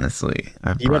 honestly,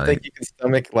 don't think you can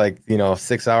stomach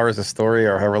 6 hours of story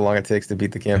or however long it takes to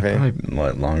beat the campaign?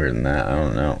 Probably longer than that. I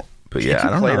don't know. But yeah, I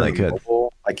don't know that I could.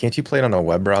 Like, can't you play it on a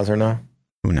web browser now?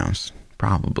 Who knows?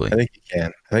 Probably. I think you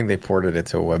can. I think they ported it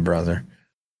to a web browser.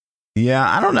 Yeah,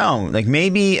 I don't know. Like,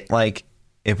 maybe like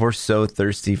if we're so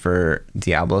thirsty for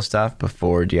Diablo stuff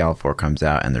before Diablo 4 comes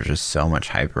out, and there's just so much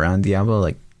hype around Diablo,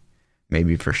 like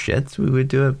maybe for shits we would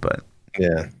do it, but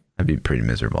yeah, I'd be pretty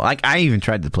miserable. Like I even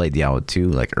tried to play Diablo 2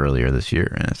 like earlier this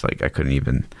year, and it's like I couldn't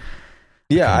even.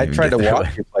 I tried to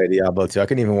watch you play Diablo 2. I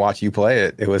couldn't even watch you play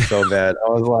it. It was so bad. I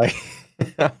was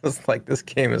like, this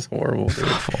game is horrible, dude.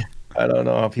 I don't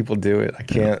know how people do it. I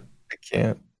can't.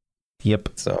 Yep.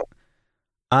 So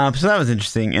that was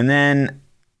interesting, and then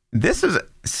this was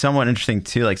somewhat interesting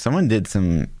too. Like someone did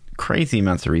some crazy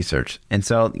amounts of research, and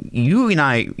so you and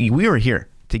I, we were here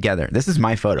together. This is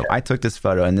my photo. I took this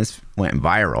photo, and this went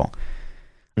viral.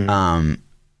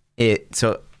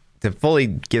 So to fully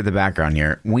give the background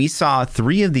here, we saw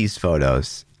 3 of these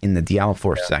photos in the Diablo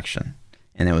 4 section,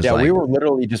 and it was like, we were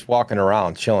literally just walking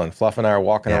around, chilling. Fluff and I were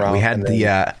walking around. We had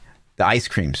the ice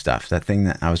cream stuff, that thing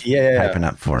that I was hyping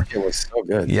up for. It was so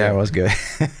good. Yeah, it was good.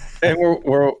 And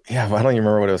we're I don't even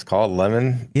remember what it was called.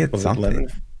 Lemon? Yeah, was something. It lemon?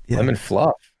 Yeah. Lemon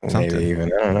fluff. Something. Maybe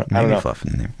even. I don't know. Maybe fluff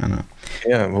in there. I don't know.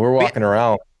 Yeah, we're walking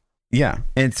around. Yeah.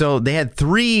 And so they had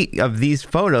 3 of these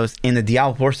photos in the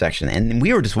Diablo 4 section. And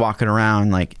we were just walking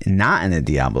around like not in the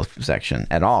Diablo section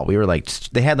at all. We were like,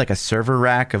 they had like a server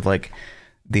rack of like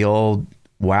the old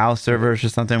WoW servers or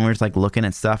something. We were just like looking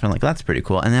at stuff and like, that's pretty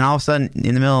cool. And then all of a sudden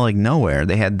in the middle of like nowhere,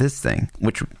 they had this thing,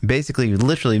 which basically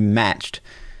literally matched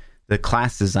the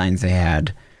class designs they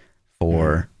had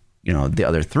for, the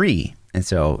other 3. And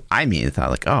so I immediately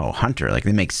thought like, oh, Hunter, like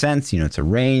they make sense. It's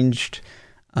arranged.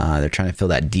 They're trying to fill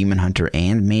that Demon Hunter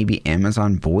and maybe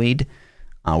Amazon Void.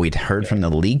 We'd heard from the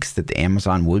leaks that the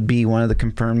Amazon would be one of the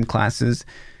confirmed classes.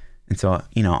 And so,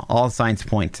 all signs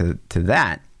point to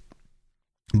that.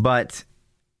 But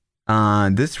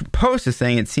this post is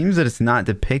saying it seems that it's not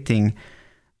depicting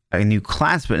a new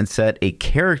class, but instead a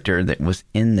character that was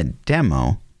in the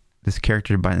demo. This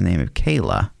character by the name of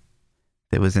Kayla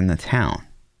that was in the town.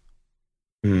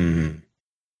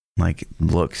 Like,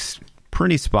 looks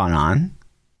pretty spot on.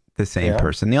 The same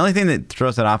person. The only thing that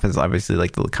throws it off is obviously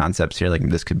like the concepts here. Like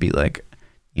this could be like,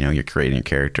 you're creating a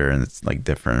character and it's like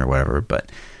different or whatever.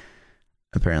 But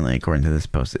apparently, according to this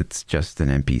post, it's just an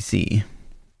NPC.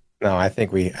 No, I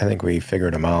think we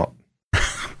figured him out.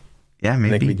 Yeah,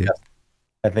 maybe.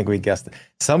 I think we guessed it.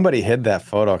 Somebody hid that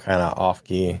photo kind of off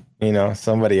key.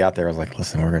 Somebody out there was like,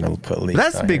 "Listen, we're gonna put leaks."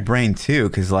 That's big brain too,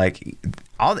 because like,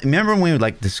 remember when we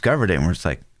like discovered it and we're just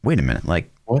like, "Wait a minute,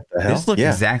 like." What the hell? This looked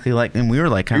exactly like, and we were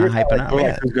like kind of hyping up.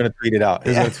 Like, who's going to tweet it out?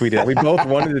 Who's going to tweet it? We both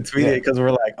wanted to tweet it because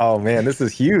we're like, oh man, this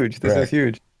is huge. This is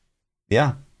huge.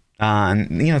 Yeah.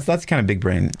 And so that's kind of big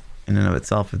brain in and of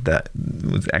itself if that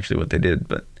was actually what they did.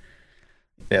 But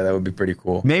yeah, that would be pretty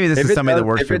cool. Maybe this is somebody that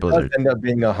works for Blizzard. If it does end up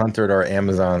being a Hunter or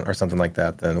Amazon or something like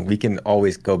that, then we can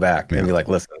always go back and be like,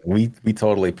 listen, we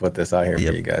totally put this out here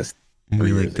for you guys.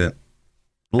 We leaked it.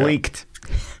 Leaked.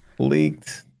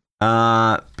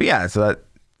 But yeah, so that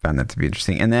found that to be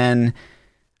interesting. And then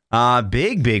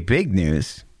big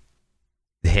news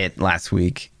hit last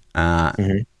week.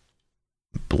 Blizzconline.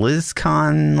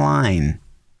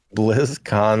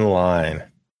 Blizzconline.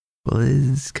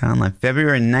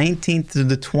 February 19th to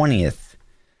the 20th.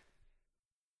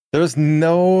 There's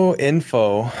no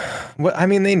info. Well, I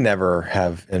mean, they never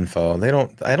have info.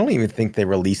 I don't even think they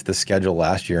released the schedule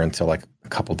last year until like a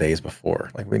couple days before.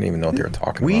 Like we didn't even know what they were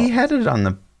talking about. We had it on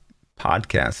the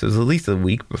podcast. It was at least a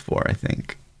week before, I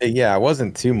think. Yeah, it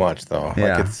wasn't too much though.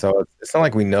 Yeah. Like it's not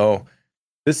like we know.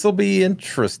 This will be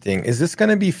interesting. Is this going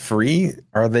to be free?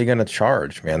 Or are they going to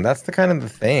charge, man? That's the kind of the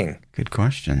thing. Good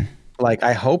question. Like,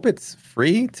 I hope it's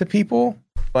free to people.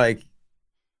 Like,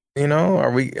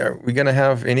 are we going to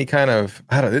have any kind of,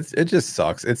 I don't know. It just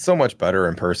sucks. It's so much better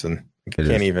in person. I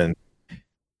can't even,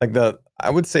 like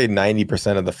I would say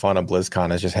 90% of the fun of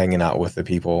BlizzCon is just hanging out with the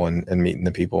people and meeting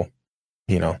the people,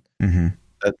 the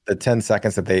 10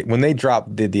 seconds that when they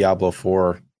dropped the Diablo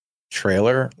 4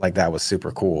 trailer, like that was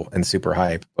super cool and super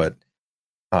hype. But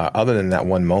other than that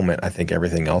one moment, I think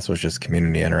everything else was just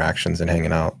community interactions and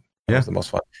hanging out. That was the most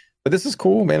fun. But this is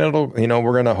cool, man. It'll, we're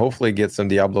going to hopefully get some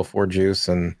Diablo 4 juice,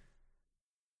 and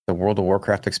the World of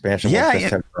Warcraft expansion will just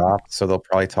have dropped. So they'll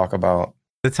probably talk about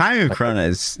the timing of Corona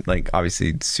is like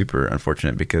obviously super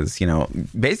unfortunate because,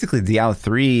 basically Diablo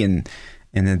 3 and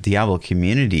the Diablo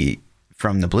community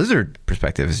from the Blizzard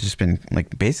perspective has just been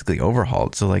like basically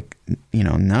overhauled. So like,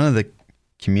 none of the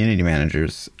community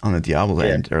managers on the Diablo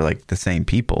end are like the same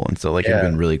people. And so like, it's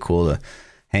been really cool to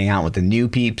hang out with the new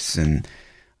peeps and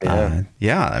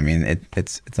I mean,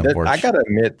 it's unfortunate. I gotta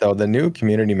admit though, the new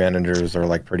community managers are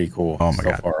like pretty cool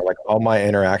so far. Like all my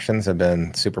interactions have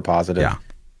been super positive. Yeah.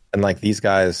 And like these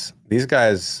guys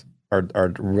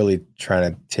are really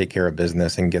trying to take care of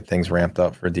business and get things ramped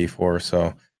up for D4.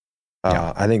 So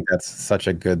I think that's such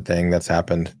a good thing that's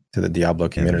happened to the Diablo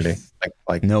community.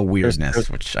 Like no weirdness,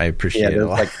 which I appreciate. There's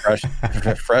like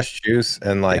fresh juice,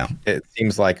 and like it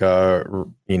seems like they're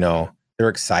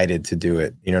excited to do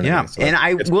it. You know what I mean? So and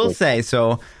I will say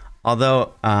so.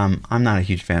 Although I'm not a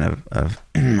huge fan of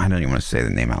I don't even want to say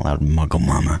the name out loud, Muggle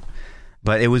Mama,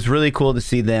 but it was really cool to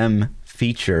see them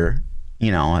feature,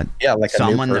 like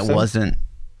someone that wasn't,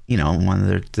 one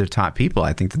of their top people.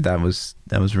 I think that was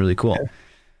really cool.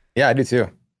 Yeah, I do too.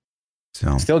 So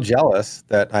I'm still jealous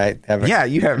that I haven't. Yeah,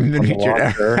 you haven't been featured,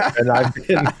 and I've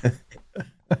been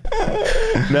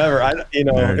never.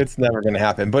 It's never going to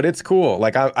happen. But it's cool.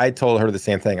 Like I told her the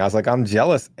same thing. I was like, I'm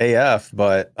jealous AF,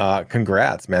 but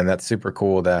congrats, man. That's super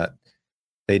cool that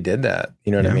they did that.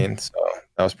 You know what I mean? So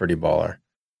that was pretty baller.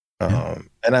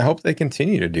 And I hope they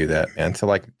continue to do that, man.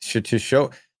 To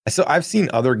show. So I've seen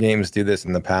other games do this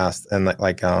in the past, and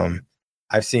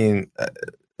I've seen.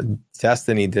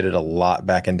 Destiny did it a lot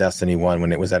back in Destiny 1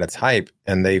 when it was at its hype,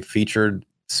 and they featured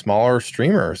smaller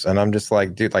streamers. And I'm just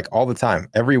like, dude, like all the time,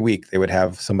 every week they would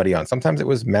have somebody on. Sometimes it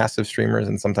was massive streamers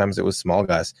and sometimes it was small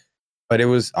guys. But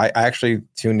I actually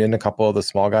tuned in a couple of the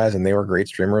small guys, and they were great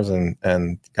streamers,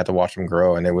 and got to watch them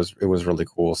grow. And it was really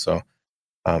cool. So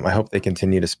I hope they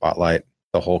continue to spotlight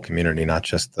the whole community, not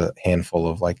just the handful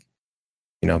of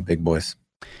big boys.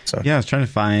 So yeah, I was trying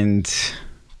to find.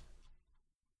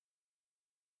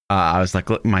 I was like,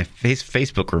 look, my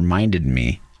Facebook reminded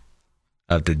me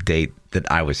of the date that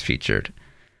I was featured.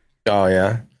 Oh,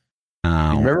 yeah. You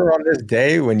remember on this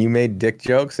day when you made dick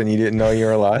jokes and you didn't know you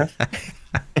were alive?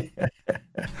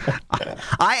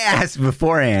 I asked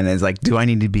beforehand, is like, do I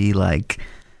need to be like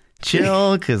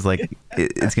chill? Because like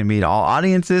it's going to be to all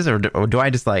audiences, or do I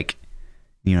just like,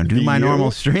 do my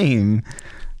normal stream,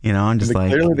 and just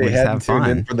like clearly they just hadn't have fun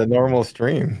tuned in for the normal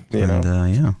stream, that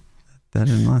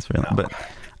didn't last very long, but.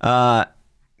 I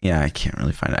can't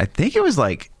really find it. I think it was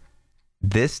like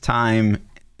this time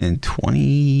in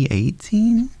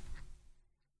 2018.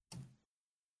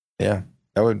 Yeah,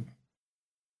 that would.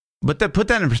 But to put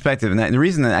that in perspective, and the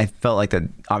reason that I felt like that,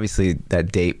 obviously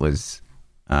that date was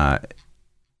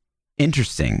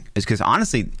interesting, is because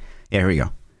honestly, here we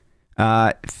go.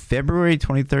 February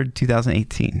 23rd,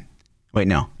 2018. Wait,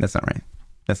 no, that's not right.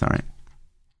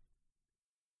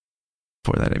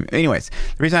 For that. Anyways,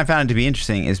 the reason I found it to be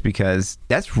interesting is because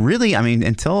that's really,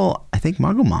 until I think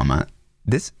Muggle Mama,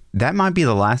 that might be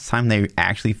the last time they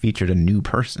actually featured a new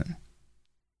person.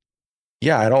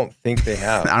 Yeah, I don't think they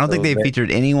have. I don't think they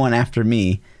featured anyone after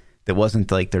me that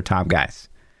wasn't like their top guys.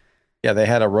 Yeah, they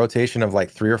had a rotation of like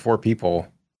 3 or 4 people,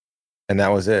 and that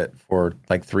was it for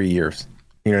like 3 years.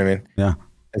 You know what I mean? Yeah.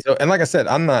 And like I said,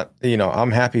 I'm not,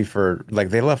 I'm happy for, like,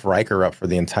 they left Riker up for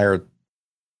the entire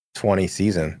 20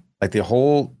 season. Like he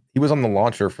was on the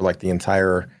launcher for like the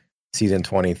entire season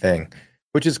 20 thing,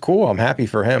 which is cool. I'm happy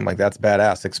for him. Like, that's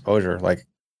badass exposure. Like,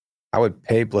 I would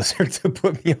pay Blizzard to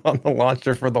put me on the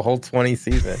launcher for the whole 20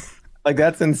 season. Like,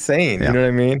 that's insane. Yeah. You know what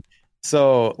I mean?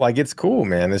 So like, it's cool,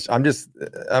 man.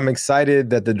 I'm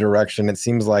excited that the direction, it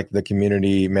seems like the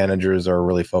community managers are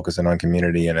really focusing on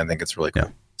community, and I think it's really cool.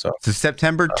 Yeah. So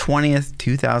September 20th,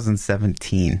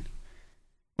 2017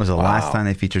 was the last time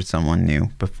they featured someone new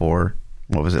before.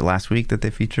 What was it, last week that they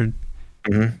featured?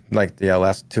 Mm-hmm.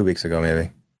 Last 2 weeks ago,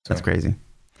 maybe. So, that's crazy.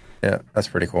 Yeah, that's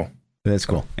pretty cool. That's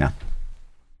cool. Yeah.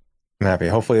 I'm happy.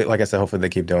 Hopefully, like I said, hopefully they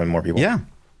keep doing more people. Yeah,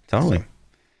 totally.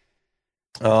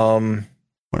 So,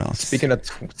 what else? Speaking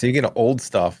of old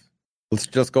stuff, let's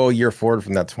just go a year forward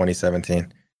from that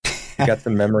 2017. You got the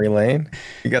memory lane?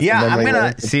 I'm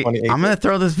gonna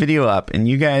throw this video up and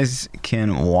you guys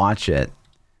can watch it.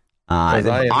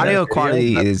 The audio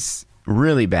quality is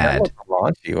really bad. That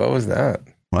was raunchy. What was that?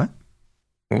 What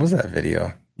was that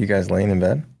video? You guys laying in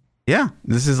bed? Yeah,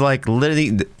 this is like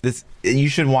literally this. You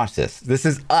should watch this. This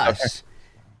is us,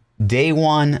 day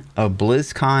one of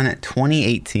BlizzCon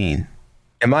 2018.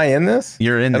 Am I in this?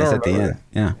 You're in this at the end.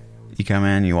 Yeah, you come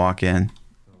in, you walk in.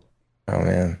 Oh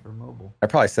man, I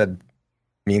probably said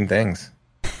mean things.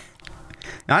 I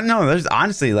don't know. There's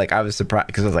honestly, like, I was surprised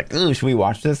because I was like, "Ooh, should we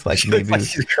watch this?" Like, maybe like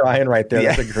she's crying right there.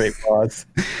 Yeah. That's a great pause.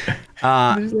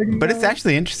 But it's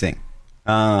actually interesting.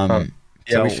 So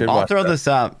I'll throw this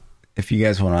up if you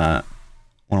guys want to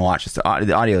watch this.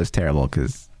 The audio is terrible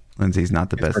because Lindsay's not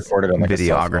the best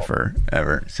videographer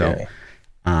ever. So,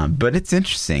 but it's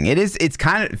interesting. It's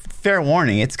kind of, fair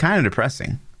warning, it's kind of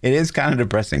depressing. It is kind of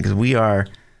depressing because we are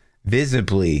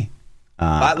visibly.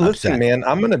 Listen, man,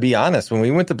 I'm going to be honest. When we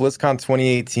went to BlizzCon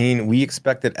 2018, we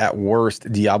expected at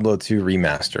worst Diablo 2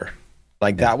 remaster.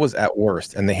 That was at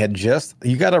worst. And they had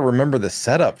you got to remember the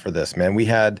setup for this, man. We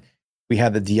had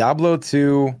the Diablo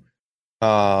 2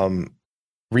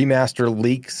 remaster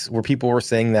leaks where people were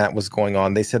saying that was going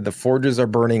on. They said the forges are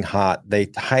burning hot. They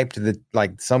hyped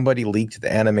somebody leaked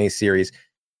the anime series.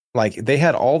 Like they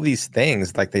had all these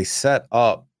things, like they set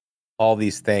up all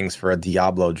these things for a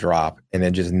Diablo drop, and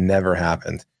it just never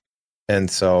happened. And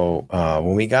so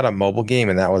when we got a mobile game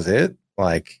and that was it,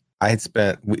 like I had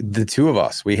spent, the two of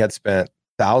us, we had spent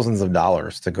thousands of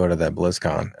dollars to go to that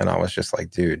BlizzCon. And I was just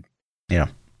like, dude, yeah,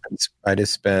 I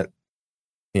just spent,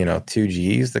 2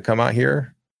 G's to come out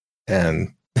here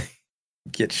and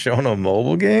get shown a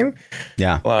mobile game.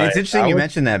 Yeah. Like, it's interesting you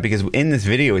mentioned that, because in this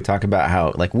video we talk about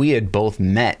how like we had both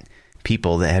met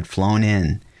people that had flown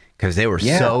in because they were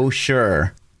so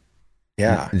sure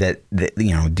that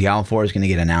Diablo 4 is going to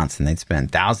get announced, and they'd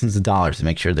spend thousands of dollars to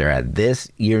make sure they're at this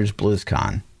year's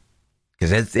BlizzCon,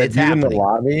 because it's happening. In the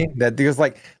lobby, that dude's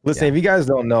like, listen, if you guys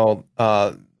don't know,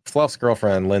 Fluff's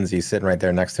girlfriend Lindsay, sitting right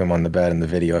there next to him on the bed in the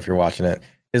video, if you're watching it,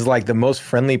 is like the most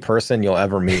friendly person you'll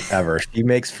ever meet ever. She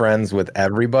makes friends with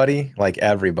everybody, like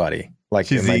everybody. Like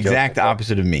she's the exact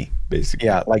opposite of me, basically.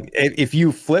 Yeah, like if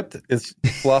you flipped, it's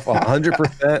Fluff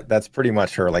 100%. That's pretty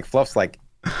much her. Like Fluff's like,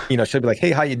 she'll be like,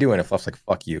 "Hey, how you doing?" And Fluff's like,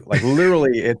 "Fuck you." Like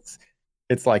literally, it's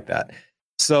like that.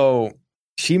 So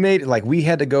she made like we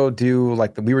had to go do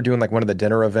like we were doing like one of the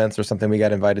dinner events or something we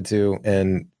got invited to,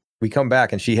 and we come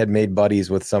back and she had made buddies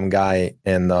with some guy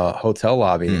in the hotel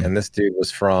lobby, and this dude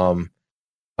was from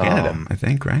Canada, I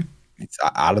think, right? It's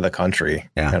out of the country.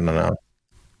 Yeah, I don't know.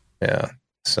 Yeah.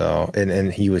 So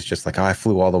and he was just like, "Oh, I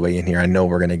flew all the way in here. I know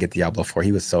we're gonna get Diablo 4."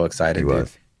 He was so excited. He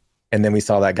was. And then we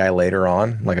saw that guy later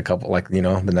on, like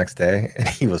the next day, and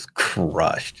he was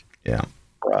crushed. Yeah,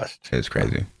 crushed. It was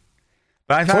crazy.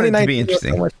 But I found it to be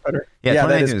interesting. So much better. Yeah,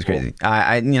 2019 was crazy.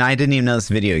 I didn't even know this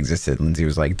video existed. Lindsay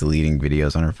was like deleting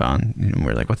videos on her phone, and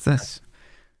we're like, "What's this?"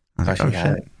 I was like, "Oh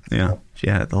shit!" Yeah, she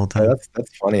had it the whole time. Oh,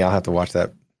 that's funny. I'll have to watch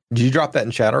that. Did you drop that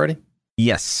in chat already?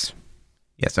 Yes,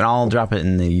 and I'll drop it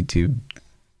in the YouTube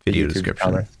video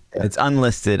description. Yeah. It's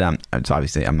unlisted. So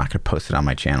obviously I'm not going to post it on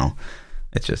my channel.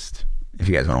 It's just, if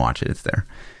you guys want to watch it, it's there.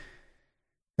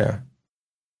 Yeah.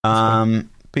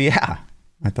 But yeah,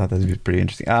 I thought that was pretty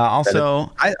interesting.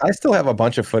 Also, I still have a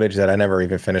bunch of footage that I never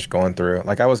even finished going through.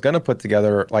 Like I was going to put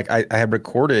together, like I had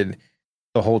recorded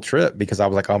the whole trip because I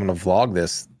was like, I'm going to vlog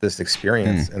this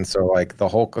experience. And so like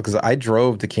because I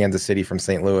drove to Kansas City from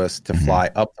St. Louis to fly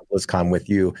up to BlizzCon with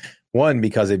you. One,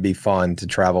 because it'd be fun to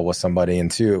travel with somebody,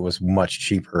 and two, it was much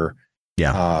cheaper.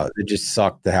 Yeah. It just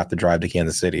sucked to have to drive to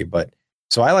Kansas City. But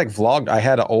so I like vlogged. I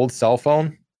had an old cell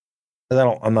phone.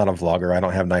 I'm not a vlogger. I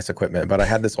don't have nice equipment, but I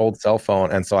had this old cell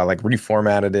phone. And so I like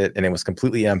reformatted it, and it was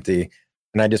completely empty.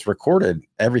 And I just recorded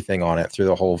everything on it through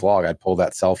the whole vlog. I'd pull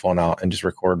that cell phone out and just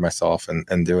record myself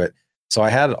and do it. So I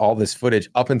had all this footage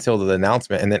up until the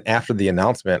announcement. And then after the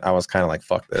announcement, I was kind of like,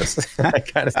 fuck this. I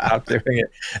kind of stopped doing it.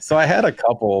 So I had a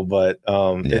couple, but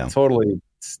it totally,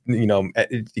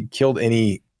 it killed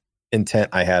any intent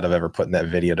I had of ever putting that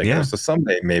video together. Yeah. So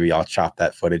someday maybe I'll chop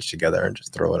that footage together and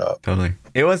just throw it up. Totally.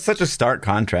 It was such a stark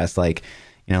contrast. Like,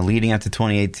 leading up to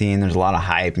 2018, there's a lot of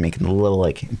hype, making the little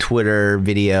like Twitter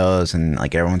videos, and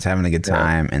like everyone's having a good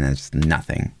time. And then just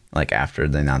nothing. Like after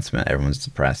the announcement, everyone's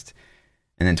depressed.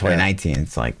 And then 2019,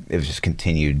 it's like it was just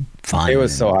continued fun. It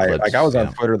was so high. Like I was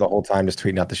on Twitter the whole time, just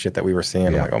tweeting out the shit that we were seeing.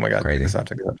 I'm like, oh my god, crazy. Check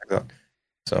this out.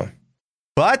 So,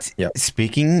 but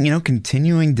speaking,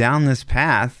 continuing down this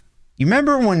path, you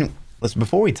remember when?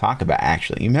 Before we talk about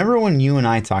you remember when you and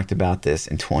I talked about this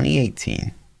in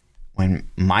 2018, when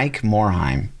Mike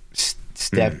Morheim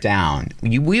stepped down?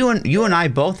 You and I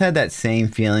both had that same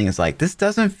feeling. It's like this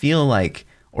doesn't feel like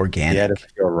organic. Yeah, it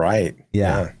doesn't feel right.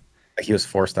 Yeah. Like he was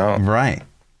forced out. Right.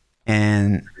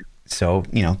 And so,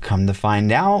 come to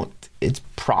find out, it's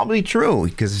probably true,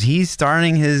 because he's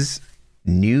starting his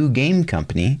new game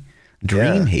company,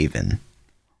 Dreamhaven.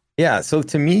 Yeah. So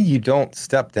to me, you don't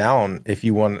step down if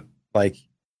you want, like,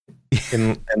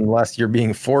 unless you're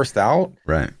being forced out.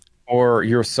 Right. Or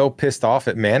you're so pissed off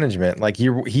at management. Like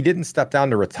he didn't step down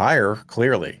to retire,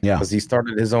 clearly. Yeah. Because he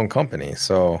started his own company.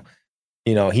 So,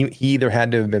 he either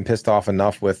had to have been pissed off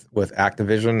enough with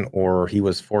Activision, or he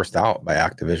was forced out by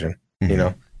Activision,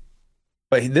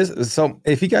 But so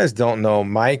if you guys don't know,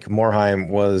 Mike Morheim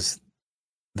was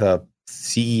the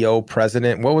CEO,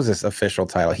 president. What was his official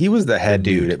title? He was the head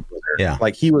dude at Blizzard. Yeah.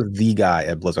 Like he was the guy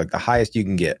at Blizzard, like the highest you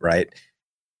can get, right?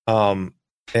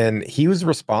 And he was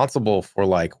responsible for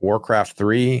like Warcraft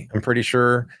 3, I'm pretty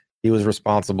sure. He was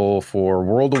responsible for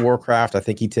World of Warcraft. I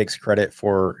think he takes credit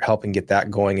for helping get that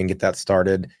going and get that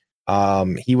started.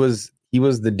 He was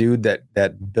the dude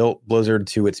that built Blizzard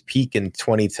to its peak in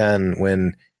 2010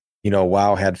 when,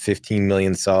 WoW had 15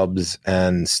 million subs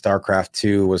and StarCraft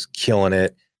 2 was killing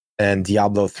it. and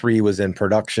Diablo 3 was in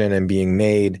production and being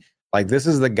made. Like, this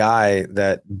is the guy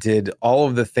that did all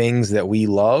of the things that we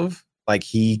love. Like,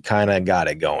 he kind of got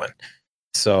it going.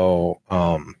 So,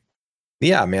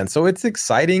 yeah, man. So it's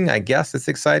exciting. I guess it's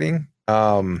exciting.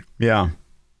 Yeah.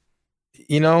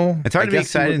 You know, it's hard to be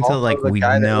excited until like we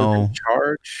know in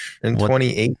charge in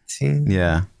 2018.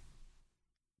 Yeah.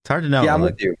 It's hard to know. Yeah, I'm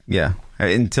like, with you. Yeah.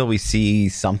 Until we see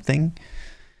something,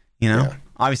 you know,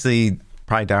 obviously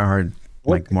probably diehard,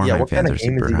 like more what fans kind of are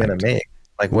game super is he going to make?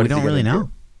 Like, what we don't really know.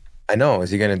 I know.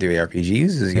 Is he going to do ARPGs?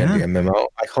 Is he going to do MMO?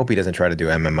 I hope he doesn't try to do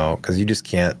MMO, because you just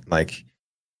can't, like,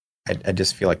 I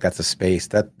just feel like that's a space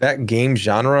that game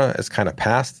genre is kind of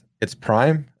past its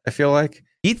prime. I feel like.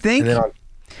 You think?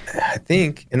 I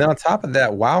think. And then on top of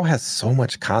that, WoW has so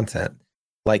much content.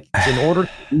 Like, in order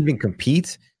to even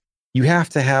compete, you have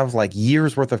to have like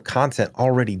years worth of content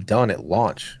already done at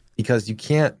launch, because you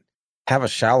can't have a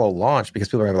shallow launch, because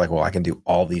people are going to be like, well, I can do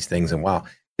all these things in WoW.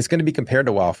 It's going to be compared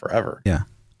to WoW forever. Yeah.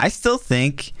 I still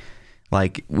think,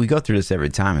 like, we go through this every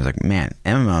time. It's like, man,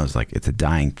 MMO is like, it's a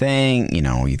dying thing. You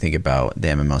know, you think about the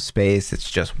MMO space, it's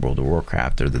just World of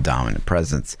Warcraft or the dominant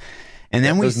presence. And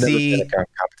then we see,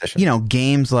 you know,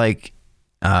 games like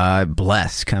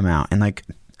Bless come out, and like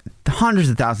hundreds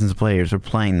of thousands of players are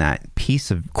playing that piece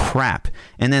of crap.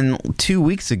 And then 2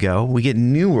 weeks ago, we get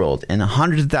New World, and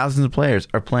hundreds of thousands of players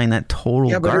are playing that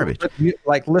total garbage. But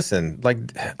like, listen, like,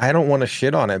 I don't want to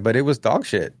shit on it, but it was dog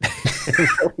shit. It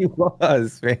really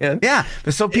was, man. Yeah,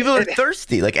 but so people are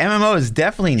thirsty. Like, MMO is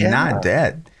definitely not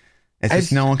dead. It's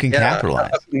just no one can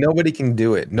capitalize. Nobody can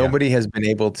do it. Nobody has been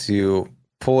able to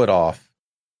pull it off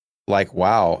like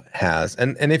WoW has.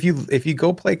 And if you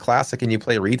go play Classic and you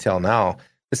play retail now,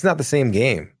 it's not the same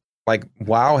game. Like,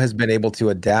 WoW has been able to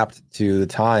adapt to the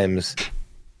times.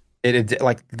 It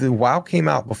like, the WoW came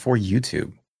out before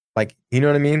YouTube. Like, you know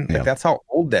what I mean? Like, that's how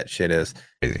old that shit is.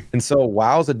 Crazy. And so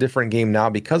WoW's a different game now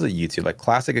because of YouTube. Like,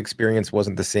 Classic experience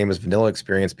wasn't the same as vanilla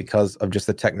experience because of just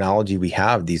the technology we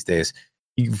have these days.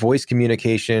 Voice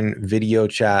communication, video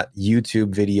chat,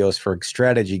 YouTube videos for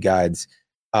strategy guides,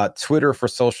 Twitter for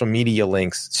social media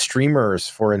links, streamers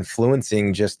for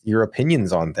influencing just your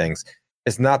opinions on things.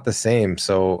 It's not the same.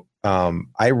 So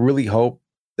I really hope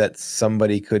that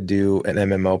somebody could do an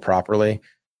MMO properly,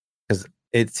 because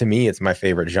to me, it's my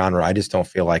favorite genre. I just don't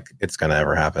feel like it's going to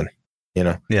ever happen, you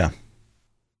know? Yeah.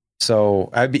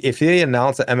 So if they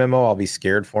announce an MMO, I'll be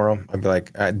scared for him. I'd be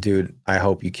like, dude, I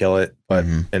hope you kill it. But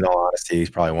in all honesty,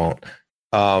 he probably won't.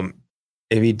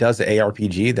 If he does the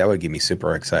ARPG, that would get me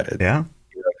super excited. Yeah.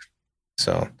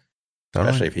 So,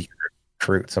 especially if he could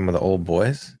recruit some of the old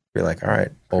boys, be like, all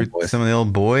right, old boys. Some of the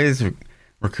old boys,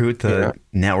 recruit the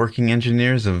networking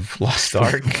engineers of Lost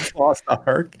Ark. Lost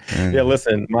Ark. Yeah,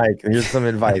 listen, Mike, here's some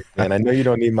advice, man. I know you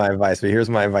don't need my advice, but here's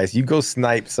my advice. You go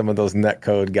snipe some of those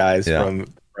netcode guys from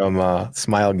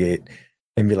Smilegate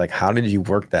and be like, how did you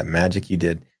work that magic you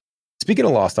did? Speaking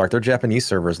of Lost Ark, their Japanese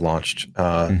servers launched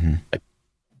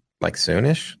like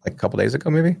soonish, like a couple days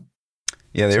ago, maybe.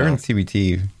 Yeah, they were in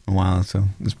CBT a while, so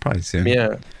it's probably soon.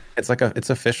 Yeah, it's like it's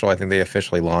official. I think they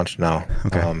officially launched now.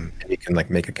 Okay. You can like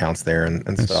make accounts there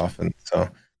and stuff, and so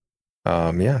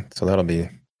so that'll be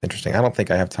interesting. I don't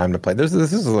think I have time to play. This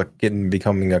is like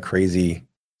becoming a crazy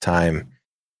time,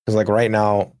 because like right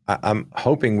now I'm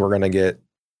hoping we're gonna get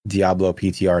Diablo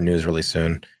PTR news really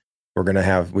soon. We're gonna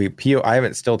have I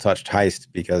haven't still touched Heist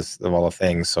because of all the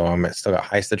things, so I'm still got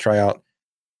Heist to try out.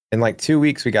 In like 2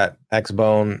 weeks, we got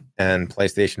Xbone and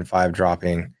PlayStation 5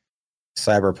 dropping,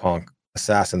 Cyberpunk,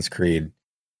 Assassin's Creed.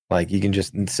 Like, you can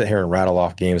just sit here and rattle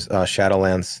off games.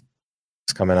 Shadowlands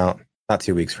is coming out. Not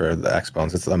 2 weeks for the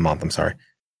Xbones. It's a month. I'm sorry.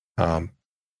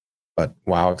 But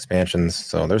WoW expansions.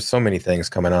 So there's so many things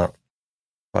coming out.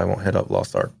 I won't hit up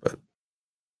Lost Ark, but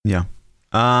yeah.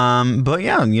 But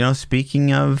yeah, you know,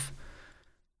 speaking of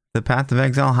the Path of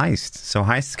Exile Heist. So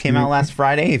Heist came out last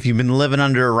Friday. If you've been living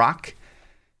under a rock.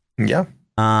 Yeah,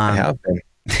 I have been.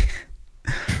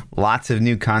 Lots of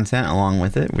new content along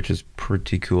with it, which is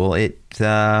pretty cool. It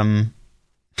was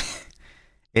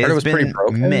pretty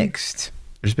broken. Mixed.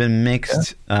 There's been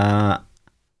mixed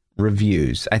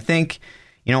reviews. I think,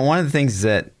 you know, one of the things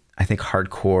that I think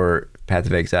hardcore Path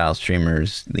of Exile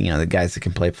streamers, you know, the guys that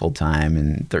can play full time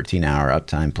and 13-hour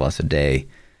uptime plus a day,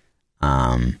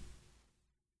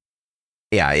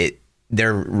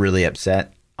 they're really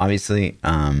upset, obviously.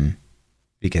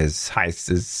 Because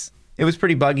Heist it was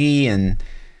pretty buggy, and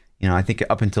you know, I think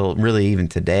up until really even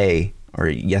today or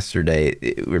yesterday,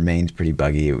 it remains pretty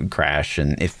buggy. It would crash,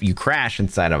 and if you crash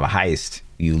inside of a Heist,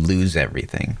 you lose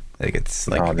everything. Like, it's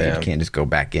like you can't just go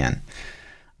back in.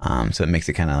 So it makes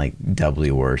it kind of like doubly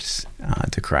worse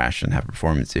to crash and have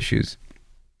performance issues.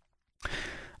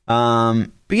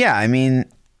 But yeah, I mean,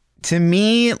 to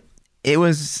me, it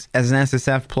was, as an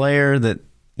SSF player, that,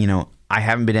 you know, I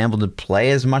haven't been able to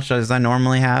play as much as I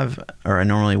normally have, or I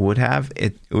normally would have.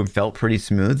 It felt pretty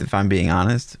smooth, if I'm being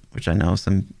honest, which I know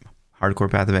some hardcore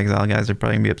Path of Exile guys are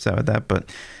probably gonna be upset with that, but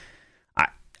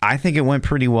I think it went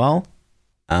pretty well.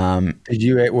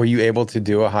 Were you able to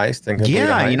do a heist and complete a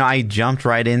heist? You know, I jumped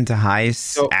right into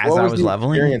heists as I was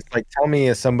leveling. Experience? Like, tell me,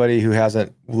 as somebody who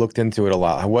hasn't looked into it a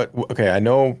lot, okay, I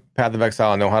know Path of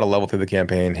Exile, I know how to level through the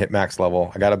campaign, hit max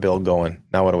level, I got a build going.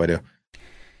 Now what do I do?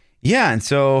 Yeah, and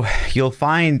so you'll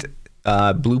find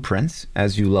blueprints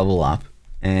as you level up,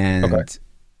 and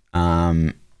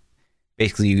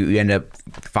basically you end up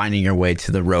finding your way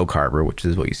to the Rogue Harbor, which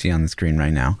is what you see on the screen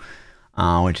right now,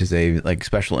 which is a like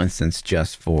special instance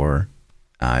just for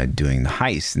doing the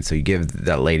heist. And so you give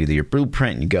that lady your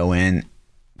blueprint, and you go in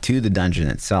to the dungeon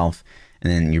itself,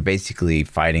 and then you're basically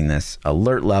fighting this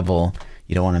alert level.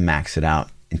 You don't want to max it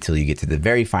out until you get to the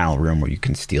very final room where you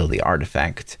can steal the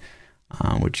artifact.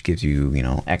 Which gives you, you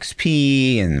know,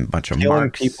 XP and a bunch of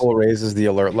marks. Killing people raises the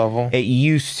alert level? It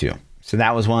used to. So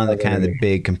that was one of the kind of the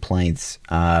big complaints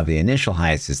of the initial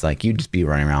heist, is like you'd just be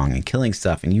running around and killing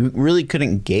stuff, and you really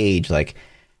couldn't gauge like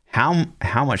how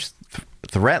much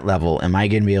threat level am I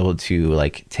going to be able to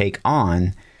like take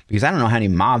on, because I don't know how many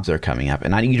mobs are coming up,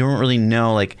 and you don't really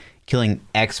know like killing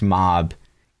X mob,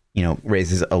 you know,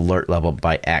 raises alert level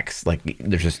by X. Like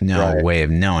there's just no way of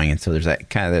knowing. And so there's that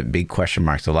kind of that big question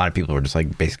mark. So a lot of people were just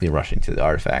like basically rushing to the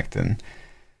artifact. And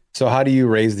so how do you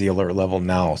raise the alert level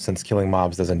now, since killing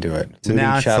mobs doesn't do it? So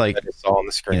now it's like, it's all on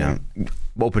the screen. You know,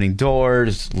 opening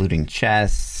doors, looting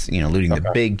chests, you know, looting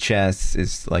the big chests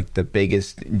is like the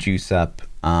biggest juice up.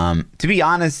 To be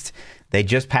honest, they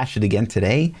just patched it again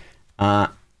today.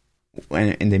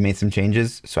 And they made some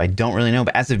changes, so I don't really know.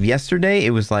 But as of yesterday,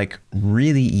 it was like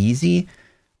really easy,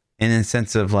 in a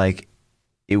sense of like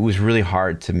it was really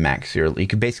hard to max your. You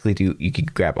could basically you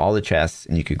could grab all the chests,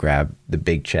 and you could grab the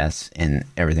big chests, and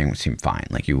everything would seem fine.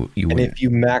 Like you. And if you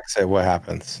max it, what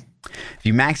happens? If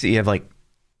you max it, you have like,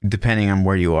 depending on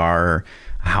where you are,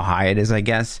 how high it is, I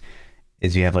guess,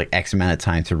 is you have like X amount of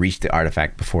time to reach the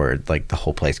artifact before like the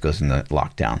whole place goes into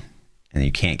lockdown. And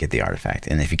you can't get the artifact.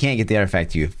 And if you can't get the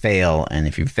artifact, you fail. And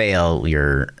if you fail,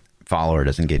 your follower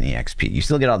doesn't get any XP. You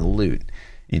still get all the loot.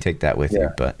 You take that with you.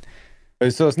 But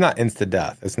so it's not instant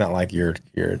death. It's not like you're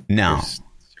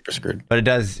super screwed. But it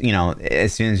does, you know,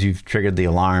 as soon as you've triggered the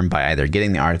alarm by either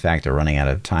getting the artifact or running out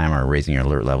of time or raising your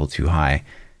alert level too high,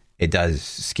 it does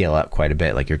scale up quite a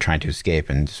bit. Like you're trying to escape,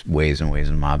 and just waves and waves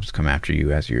of mobs come after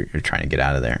you as you're trying to get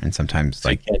out of there. And sometimes so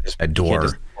like a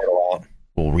door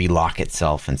will relock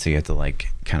itself, and so you have to like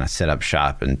kind of set up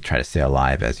shop and try to stay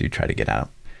alive as you try to get out.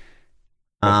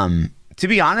 To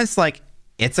be honest, like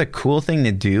it's a cool thing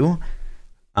to do.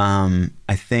 I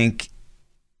think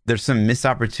there's some missed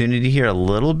opportunity here a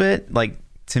little bit. Like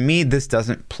to me, this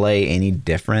doesn't play any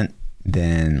different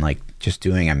than like just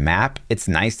doing a map. It's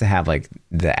nice to have like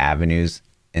the avenues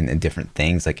and different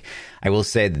things. Like I will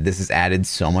say that this has added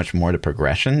so much more to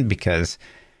progression, because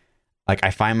like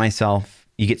I find myself,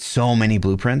 you get so many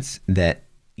blueprints that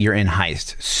you're in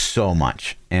heist so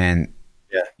much, and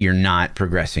you're not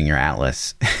progressing your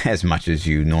atlas as much as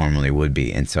you normally would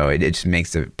be. And so it just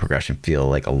makes the progression feel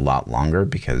like a lot longer,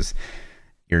 because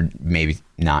you're maybe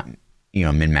not, you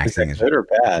know, min-maxing. Is that good or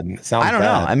bad? It sounds I don't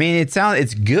know. I mean,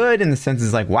 it's good in the sense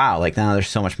it's like, wow, like now there's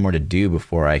so much more to do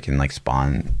before I can like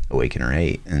spawn Awakener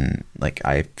 8. And like,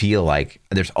 I feel like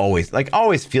there's always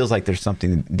feels like there's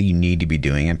something that you need to be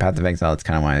doing in Path of Exile. It's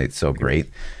kind of why it's so great.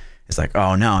 It's like,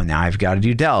 oh no, now I've got to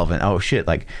do Delve, and oh shit,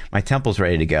 like my temple's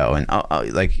ready to go, and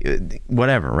like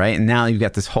whatever, right? And now you've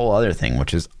got this whole other thing,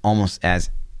 which is almost as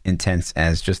intense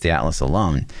as just the Atlas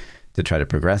alone to try to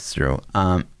progress through.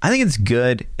 I think it's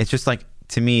good. It's just like,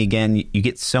 to me, again, you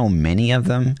get so many of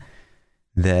them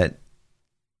that.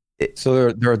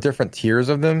 So there are different tiers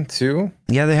of them too.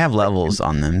 Yeah, they have levels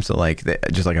on them. So like,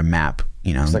 just like a map,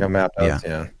 you know. It's like a map.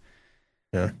 Yeah.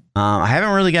 I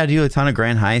haven't really got to do a ton of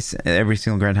grand heists. Every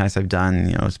single grand heist I've done,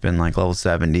 you know, it's been like level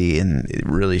 70 and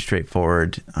really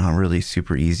straightforward, really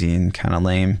super easy and kind of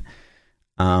lame.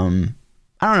 I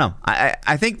don't know.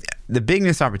 I think the big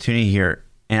missed opportunity here,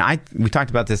 and we talked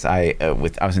about this. I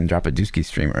was in Dropadowski's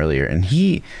stream earlier, and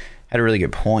he had a really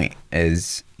good point.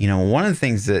 Is, you know, one of the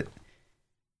things that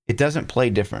it doesn't play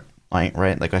different. Like,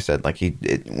 right, like I said, like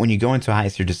when you go into a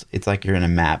heist, it's like you're in a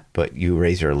map, but you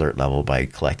raise your alert level by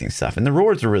collecting stuff, and the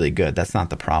rewards are really good. That's not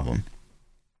the problem.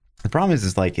 The problem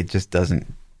is like it just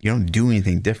doesn't. You don't do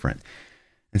anything different,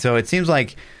 and so it seems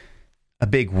like a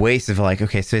big waste of like,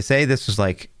 okay, so say this was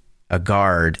like a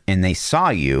guard, and they saw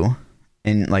you,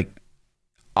 and like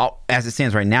as it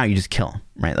stands right now, you just kill him,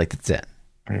 right? Like that's it.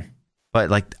 But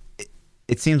like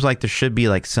it seems like there should be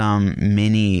like some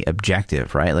mini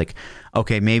objective, right? Like,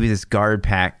 okay, maybe this guard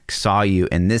pack saw you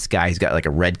and this guy's got like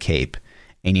a red cape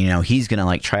and, you know, he's going to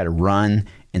like try to run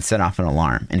and set off an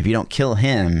alarm. And if you don't kill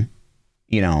him,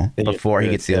 you know, before he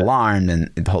gets the alarm,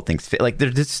 then the whole thing's like there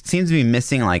just seems to be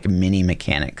missing like mini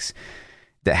mechanics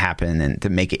that happen and to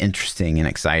make it interesting and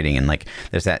exciting. And like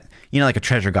there's that, you know, like a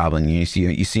treasure goblin, you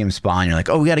see him spawn, you're like,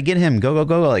 oh, we got to get him, go,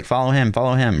 like follow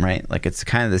him, right? Like it's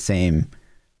kind of the same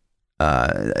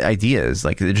ideas.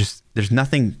 Like there's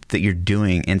nothing that you're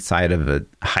doing inside of a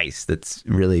heist that's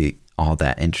really all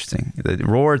that interesting. The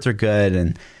rewards are good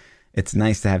and it's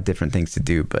nice to have different things to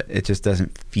do, but it just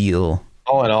doesn't feel.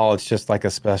 All in all, it's just like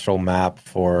a special map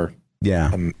for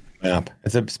a map.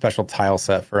 It's a special tile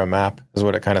set for a map is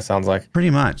what it kind of sounds like. Pretty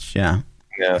much, yeah.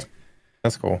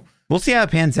 That's cool. We'll see how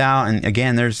it pans out. And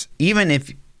again, there's, even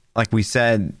if, like we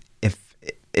said,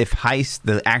 if Heist,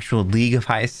 the actual League of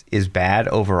Heist, is bad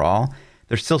overall,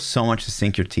 there's still so much to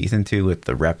sink your teeth into with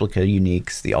the replica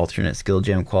uniques, the alternate skill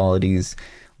gem qualities,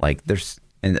 like there's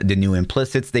and the new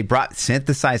implicits. They brought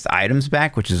synthesized items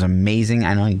back, which is amazing.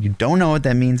 I know you don't know what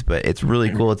that means, but it's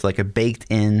really cool. It's like a baked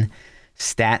in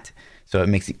stat, so it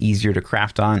makes it easier to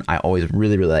craft on. I always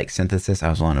really like synthesis. I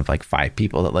was one of like 5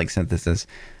 people that like synthesis.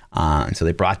 And so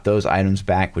they brought those items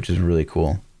back, which is really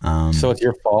cool. So it's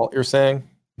your fault, you're saying,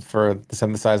 for the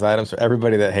synthesized items? So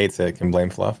everybody that hates it can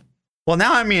blame Fluff? Well,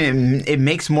 now, I mean, it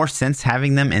makes more sense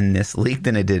having them in this league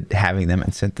than it did having them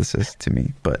in synthesis to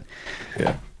me. But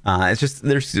it's just,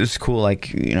 there's just cool,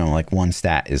 like, you know, like one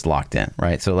stat is locked in,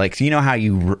 right? So, like, you know how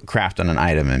you craft on an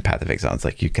item in Path of Exile? It's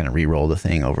like you kind of re-roll the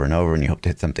thing over and over and you hope to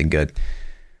hit something good.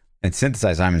 And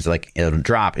synthesized items, like, it'll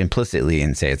drop implicitly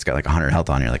and say it's got like 100 health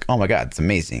on it. You're like, oh my God, it's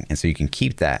amazing. And so you can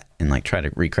keep that and like try to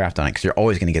recraft on it because you're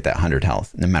always going to get that 100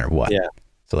 health no matter what. Yeah.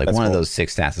 So like one of those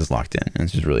 6 stats is locked in, and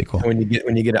it's just really cool. When you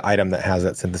get an item that has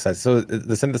that synthesized, so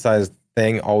the synthesized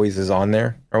thing always is on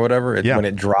there or whatever. When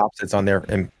it drops, it's on there,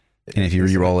 and if you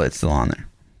re-roll it, it's still on there.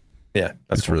 Yeah,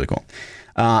 that's really cool.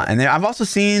 And then I've also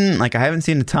seen, like, I haven't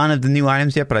seen a ton of the new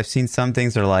items yet, but I've seen some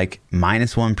things that are like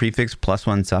 -1 prefix,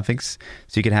 +1 suffix.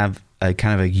 So you could have a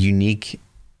kind of a unique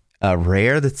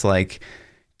rare that's like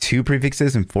 2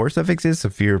 prefixes and 4 suffixes. So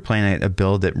if you're playing a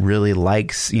build that really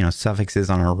likes, you know, suffixes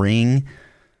on a ring,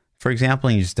 for example,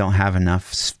 and you just don't have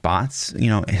enough spots, you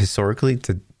know, historically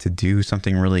to do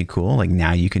something really cool, like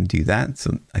now you can do that.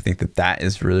 So I think that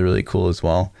is really, really cool as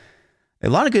well. A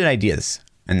lot of good ideas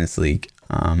in this league.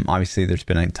 Obviously, there's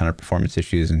been a ton of performance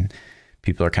issues and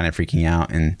people are kind of freaking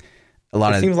out. And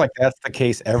it seems like that's the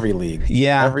case every league.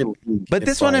 Yeah. Every league. But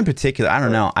this one in particular, I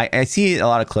don't know. I see a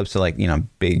lot of clips of, like, you know,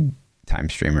 big time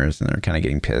streamers, and they're kind of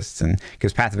getting pissed. And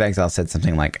because Path of Exile said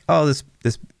something like, oh, this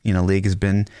you know, league has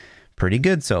been pretty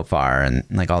good so far, and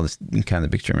like all this kind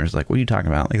of big streamers like, what are you talking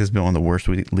about? Like, this has been one of the worst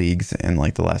leagues in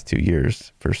like the last 2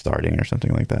 years for starting or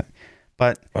something like that.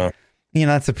 But you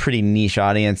know, that's a pretty niche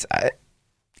audience.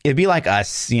 It'd be like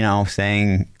us, you know,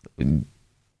 saying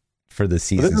for the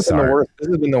season start. This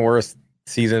has been the worst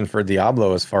season for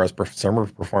Diablo as far as server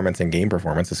performance and game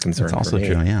performance is concerned. It's also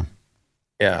true, yeah.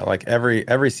 Yeah, like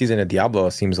every season of Diablo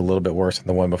seems a little bit worse than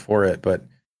the one before it, but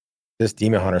this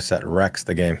Demon Hunter set wrecks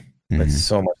the game. Mm-hmm. It's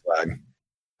so much lag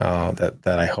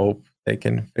that I hope they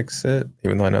can fix it,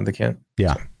 even though I know they can't.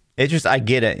 Yeah. So. It just, I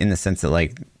get it in the sense that,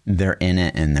 like, they're in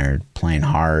it and they're playing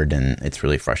hard, and it's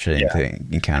really frustrating to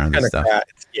encounter this stuff.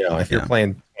 You know, if you're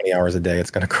playing 20 hours a day, it's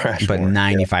going to crash. But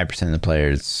 95% of the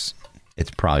players,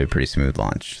 it's probably a pretty smooth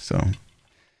launch. So,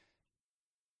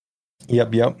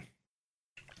 Yep.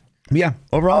 Yeah,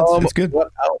 overall, it's good.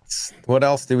 What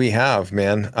else do we have,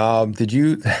 man? Did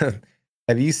you...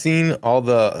 Have you seen all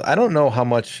the... I don't know how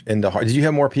much into... Did you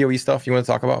have more POE stuff you want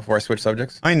to talk about before I switch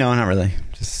subjects? I know, not really.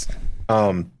 Just...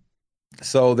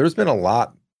 So there's been a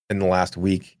lot in the last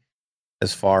week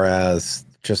as far as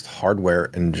just hardware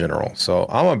in general. So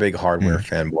I'm a big hardware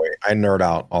fanboy. I nerd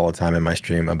out all the time in my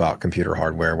stream about computer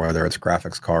hardware, whether it's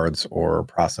graphics cards or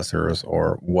processors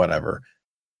or whatever.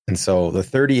 And so the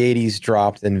 3080s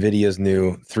dropped NVIDIA's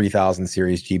new 3000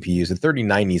 series GPUs. The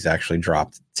 3090s actually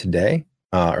dropped today.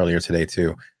 Earlier today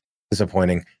too.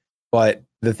 Disappointing. But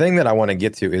the thing that I want to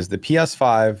get to is the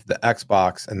PS5, the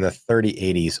Xbox, and the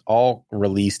 3080s all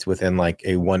released within like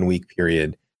a 1 week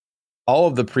period. All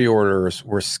of the pre-orders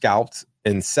were scalped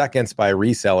in seconds by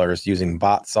resellers using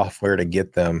bot software to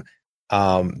get them.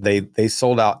 They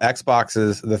sold out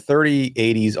Xboxes. The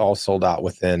 3080s all sold out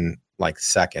within like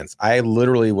seconds. I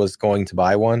literally was going to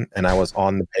buy one, and I was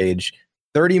on the page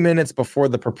 30 minutes before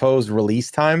the proposed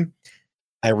release time.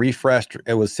 I refreshed.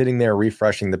 It was sitting there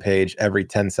refreshing the page every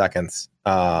 10 seconds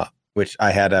which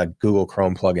I had a Google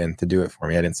Chrome plugin to do it for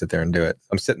me. I didn't sit there and do it.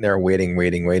 I'm sitting there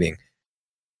waiting.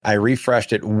 I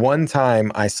refreshed it. One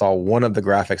time I saw one of the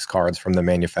graphics cards from the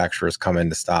manufacturers come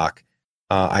into stock.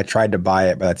 I tried to buy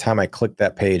it. By the time I clicked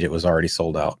that page, it was already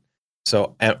sold out.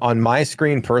 So on my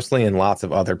screen personally, and lots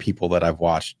of other people that I've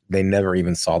watched, they never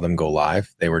even saw them go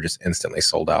live. They were just instantly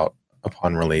sold out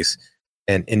upon release.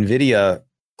 And NVIDIA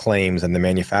claims, and the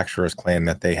manufacturers claim,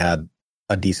 that they had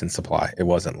a decent supply. It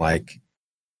wasn't like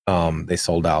they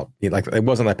sold out. Like, it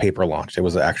wasn't a paper launch. It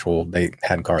was actual, they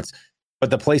had cards. But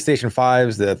the PlayStation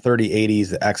 5s, the 3080s,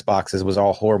 the Xboxes was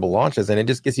all horrible launches. And it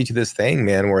just gets you to this thing,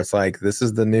 man, where it's like, this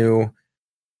is the new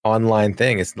online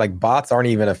thing. It's like bots aren't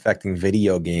even affecting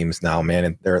video games now, man.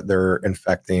 And they're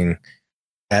infecting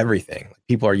everything.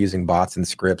 People are using bots and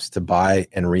scripts to buy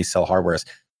and resell hardwares.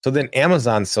 So then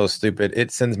Amazon's so stupid,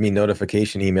 it sends me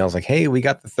notification emails like, hey, we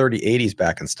got the 3080s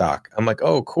back in stock. I'm like,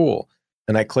 oh, cool.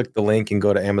 And I click the link and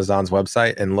go to Amazon's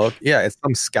website and look. Yeah, it's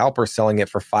some scalper selling it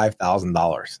for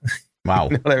 $5,000. Wow. You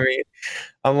know what I mean?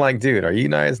 I'm like, dude, are you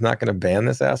guys not going to ban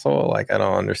this asshole? Like, I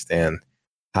don't understand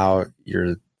how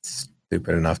you're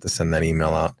stupid enough to send that email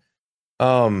out.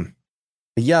 But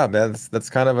yeah, that's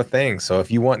kind of a thing. So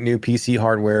if you want new PC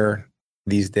hardware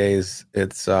these days,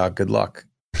 it's good luck.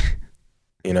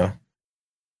 You know?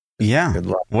 Yeah. Good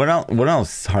luck. What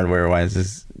else hardware wise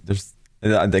is there's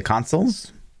the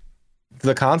consoles?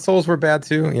 The consoles were bad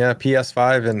too. Yeah,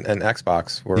 PS5 and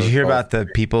Xbox were. Did you hear about the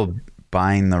people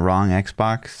buying the wrong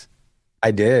Xbox?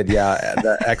 I did, yeah.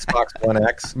 The Xbox One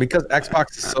X, because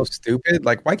Xbox is so stupid.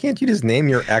 Like, why can't you just name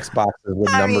your Xboxes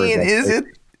with numbers?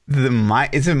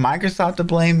 Is it Microsoft to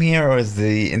blame here, or is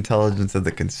the intelligence of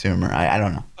the consumer? I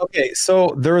don't know. Okay,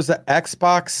 so there was an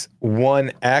Xbox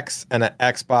One X and an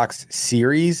Xbox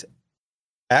Series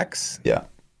X. Yeah.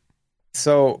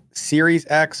 So Series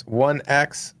X, One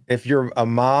X, if you're a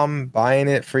mom buying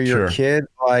it for your kid,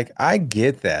 like, I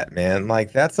get that, man.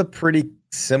 Like, that's a pretty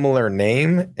similar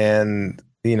name. And,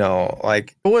 you know,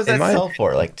 like, what was that sell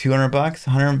for? Like $200,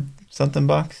 100 something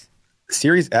bucks?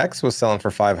 Series X was selling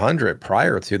for 500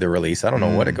 prior to the release. I don't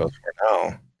know what it goes for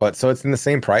now, but so it's in the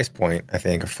same price point, I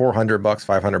think, $400,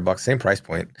 $500, same price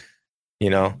point, you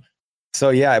know? So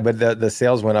yeah, but the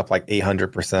sales went up like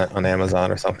 800% on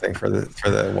Amazon or something for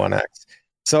the One X.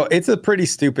 So it's a pretty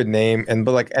stupid name, and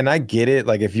I get it.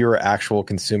 Like, if you're an actual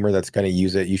consumer that's going to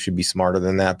use it, you should be smarter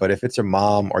than that. But if it's your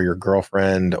mom or your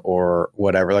girlfriend or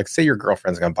whatever, like, say your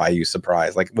girlfriend's going to buy you a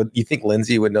surprise, like, would you think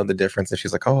Lindsay would know the difference if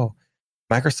she's like, oh,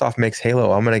 Microsoft makes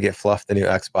Halo, I'm going to get Fluff the new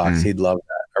Xbox. He'd love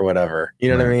that or whatever. You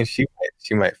know what I mean? She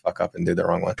might fuck up and do the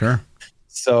wrong one. Sure.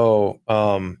 So,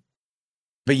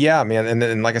 but yeah, man. And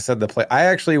then, like I said, I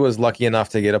actually was lucky enough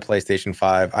to get a PlayStation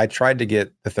 5. I tried to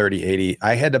get the 3080.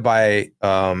 I had to buy,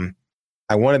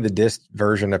 I wanted the disc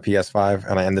version of PS5,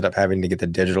 and I ended up having to get the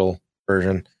digital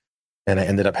version. And I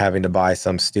ended up having to buy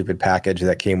some stupid package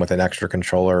that came with an extra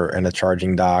controller and a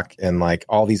charging dock and like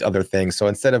all these other things. So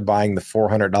instead of buying the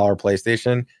 $400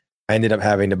 PlayStation, I ended up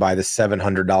having to buy the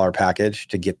 $700 package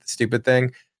to get the stupid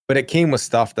thing. But it came with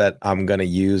stuff that I'm going to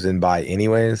use and buy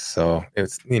anyways. So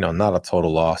it's, you know, not a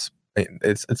total loss.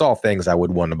 It's all things I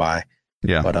would want to buy.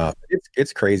 Yeah. But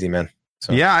it's crazy, man.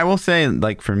 So. Yeah, I will say,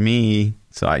 like, for me,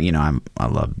 so I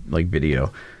love like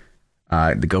video.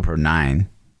 The GoPro 9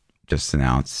 just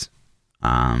announced.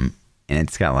 And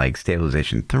it's got like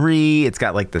stabilization 3. It's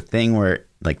got like the thing where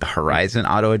like the horizon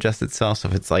auto adjusts itself. So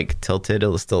if it's like tilted,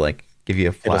 it'll still like give you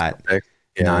a flat,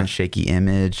 non-shaky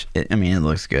image. It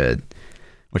looks good,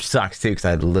 which sucks too, because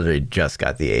I literally just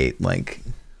got the 8 like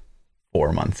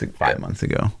 5 months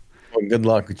ago. Well, good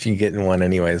luck with you getting one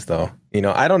anyways, though. You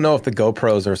know, I don't know if the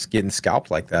GoPros are getting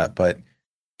scalped like that, but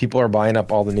people are buying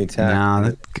up all the new tech. No,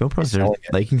 the GoPros are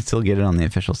like, you can still get it on the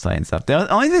official site and stuff.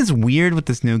 The only thing that's weird with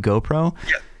this new GoPro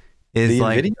is the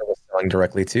like NVIDIA was selling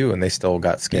directly too, and they still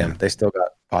got scammed. Yeah. They still got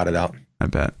botted out. I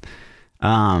bet.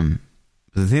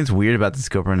 The thing that's weird about this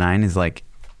GoPro 9 is like,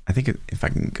 I think if I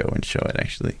can go and show it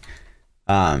actually,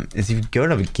 is if you go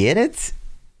to get it,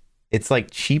 it's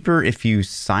like cheaper if you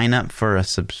sign up for a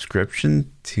subscription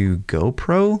to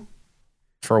GoPro.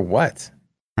 For what?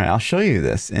 All right, I'll show you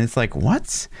this. And it's like,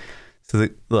 what? So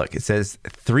look, it says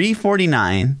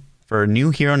 $349 for a new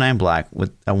Hero 9 Black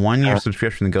with a 1-year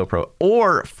subscription to GoPro,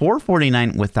 or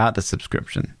 $449 without the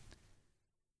subscription.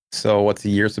 So what's the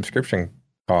year subscription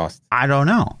cost? I don't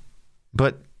know.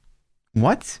 But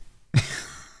what?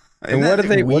 And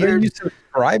what are you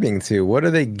subscribing to? What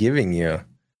are they giving you?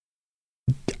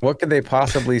 What could they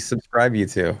possibly subscribe you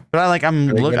to? But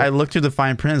I looked through the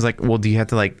fine print. It's like, well, do you have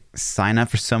to like sign up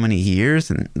for so many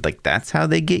years, and like that's how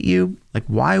they get you? Like,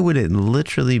 why would it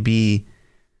literally be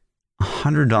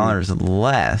 $100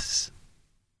 less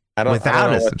I don't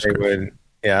without know a what they subscription.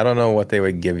 I don't know what they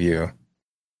would give you.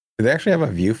 Do they actually have a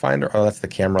viewfinder? Oh, that's the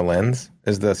camera lens.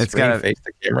 Is the screen face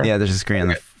the camera? Yeah, there's a screen on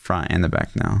the front and the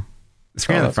back now. The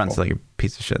screen on the front's like a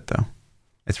piece of shit, though.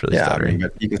 It's really stuttery. I mean,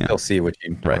 but you can still see what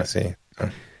you want to see.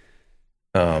 So.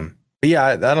 But yeah,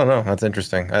 I don't know. That's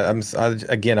interesting.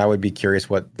 Again, I would be curious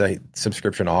what the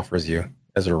subscription offers you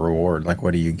as a reward. Like,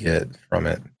 what do you get from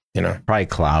it? You know, probably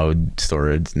cloud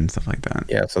storage and stuff like that.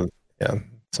 Yeah. So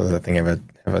does that thing have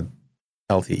a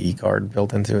LTE card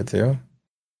built into it too?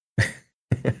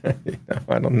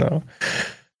 I don't know.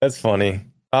 That's funny.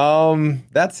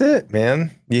 That's it, man.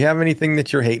 Do you have anything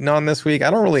that you're hating on this week? I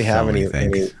don't really have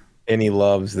any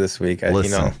loves this week.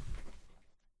 Listen,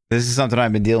 this is something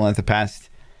I've been dealing with the past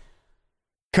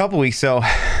couple weeks. So,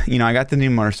 I got the new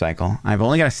motorcycle. I've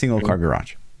only got a single car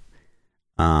garage.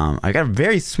 I got a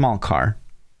very small car,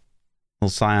 little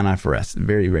Scion FRS,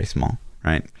 very, very small,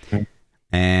 right? Mm-hmm.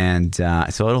 And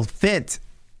so it'll fit,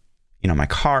 my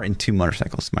car and 2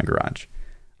 motorcycles in my garage.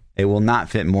 It will not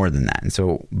fit more than that. And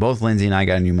so both Lindsay and I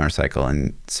got a new motorcycle.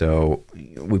 And so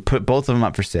we put both of them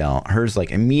up for sale. Hers like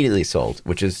immediately sold,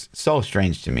 which is so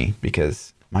strange to me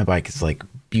because my bike is like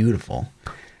beautiful.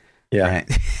 Yeah.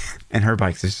 Right? And her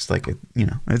bike is just like,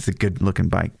 it's a good looking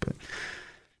bike,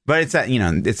 but it's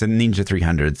it's a Ninja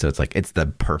 300. So it's like, it's the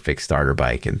perfect starter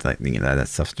bike. And it's like, that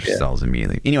stuff just sells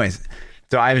immediately. Anyways,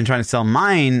 so I've been trying to sell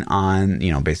mine on,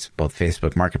 both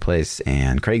Facebook Marketplace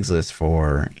and Craigslist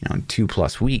for,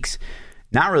 2+ weeks,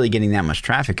 not really getting that much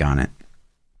traffic on it.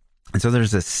 And so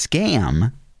there's a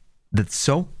scam that's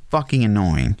so fucking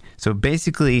annoying. So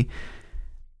basically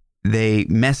they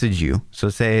message you. So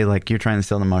say like you're trying to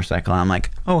sell the motorcycle. And I'm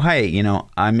like, oh, hey,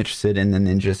 I'm interested in the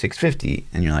Ninja 650.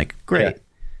 And you're like, great.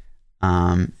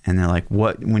 Yeah. And they're like,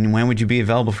 when would you be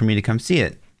available for me to come see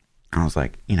it? And I was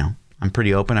like, I'm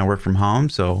pretty open. I work from home,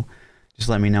 so just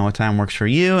let me know what time works for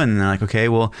you. And they're like, okay,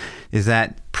 well, is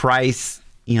that price,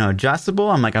 adjustable?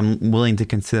 I'm like, I'm willing to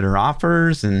consider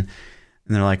offers. And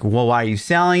they're like, well, why are you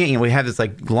selling it? We have this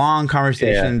like long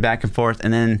conversation back and forth.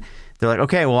 And then they're like,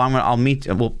 okay, well, I'll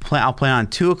plan on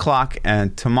 2:00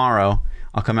 and tomorrow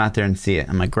I'll come out there and see it.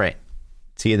 I'm like, great.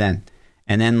 See you then.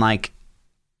 And then like,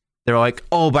 they're like,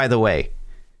 oh, by the way,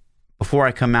 before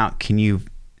I come out, can you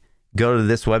go to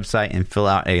this website and fill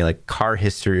out a like car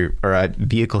history or a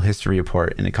vehicle history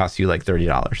report, and it costs you like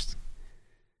 $30.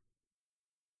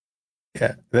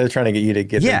 Yeah, they're trying to get you to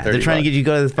get. Yeah, they're trying to get you to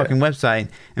go to this fucking website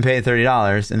and pay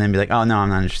 $30, and then be like, "Oh no, I'm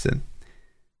not interested."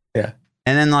 Yeah,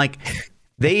 and then like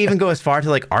they even go as far to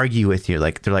like argue with you.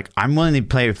 Like they're like, "I'm willing to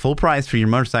pay full price for your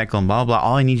motorcycle and blah blah.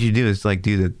 All I need you to do is like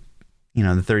do the, the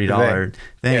 $30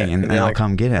 thing, and I'll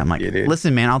come get it." I'm like,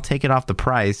 "Listen, man, I'll take it off the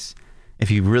price if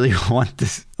you really want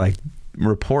this like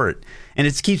report." And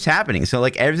it keeps happening. So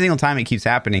like every single time it keeps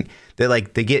happening,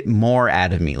 they get more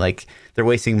out of me. Like they're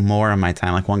wasting more of my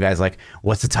time. Like one guy's like,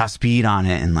 what's the top speed on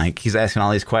it? And like he's asking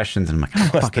all these questions, and I'm like, I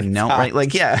don't fucking know, right?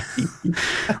 Like, yeah.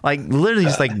 Like literally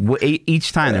just like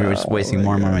each time they're just wasting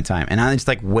more and more of my time. And I just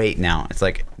like, wait now. It's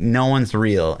like no one's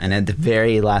real. And at the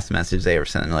very last message they ever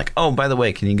sent, they're like, oh, by the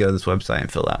way, can you go to this website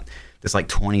and fill out this like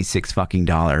 $26 fucking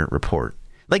report?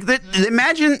 Like,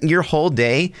 imagine your whole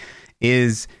day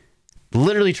is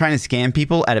literally trying to scam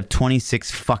people out of $26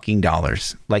 fucking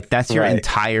dollars. Like, that's your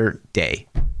entire day.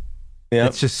 Yeah,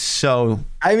 it's just so.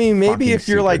 I mean, maybe if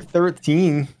you're like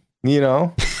 13,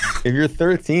 if you're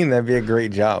 13, that'd be a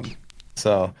great job.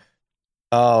 So,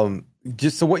 so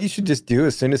what you should just do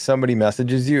as soon as somebody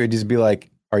messages you, it'd just be like,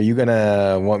 "Are you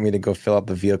gonna want me to go fill out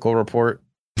the vehicle report?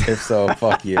 If so,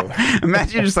 fuck you."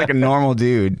 Imagine you're just like a normal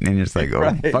dude and you're just like,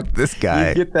 oh, fuck this guy.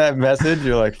 You get that message,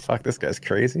 you're like, fuck, this guy's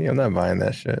crazy. I'm not buying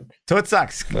that shit. So it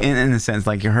sucks in the sense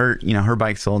like her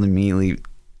bike sold immediately,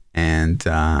 and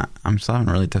I'm still having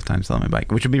a really tough time selling my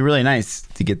bike, which would be really nice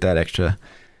to get that extra,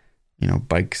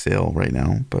 bike sale right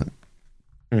now. But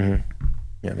yeah,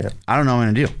 I don't know what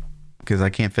I'm gonna do because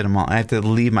I can't fit them all. I have to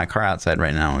leave my car outside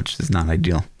right now, which is not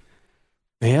ideal.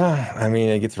 Yeah, I mean,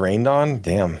 it gets rained on.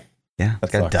 Damn. Yeah,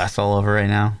 it's got dust all over right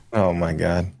now. Oh my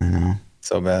god, I know,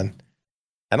 so bad.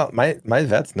 My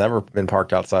vet's never been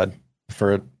parked outside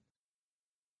for,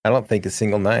 I don't think, a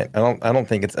single night. I don't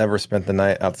think it's ever spent the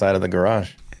night outside of the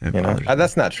garage.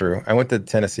 That's not true. I went to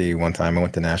Tennessee one time. I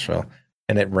went to Nashville,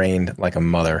 and it rained like a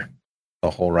mother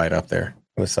the whole ride up there.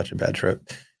 It was such a bad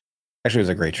trip. Actually, it was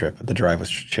a great trip, but the drive was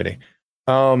shitty.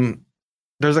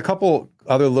 There's a couple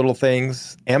other little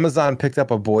things. Amazon picked up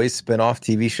a Boys spinoff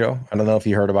TV show. I don't know if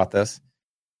you heard about this.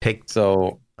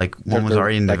 So like one was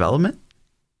already in development?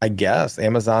 I guess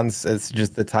it's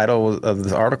just the title of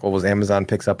this article was Amazon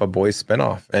picks up a Boys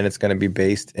spinoff, and it's going to be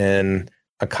based in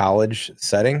a college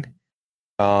setting.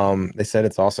 They said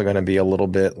it's also going to be a little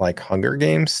bit like Hunger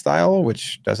Games style,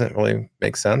 which doesn't really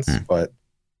make sense. But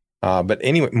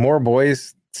anyway, more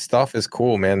boys stuff is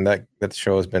cool, man. That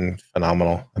show has been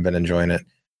phenomenal. I've been enjoying it.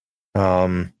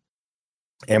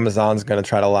 Amazon's going to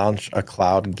try to launch a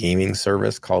cloud gaming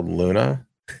service called Luna.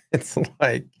 It's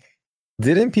like,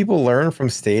 didn't people learn from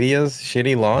Stadia's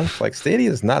shitty launch? Like,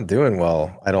 Stadia's not doing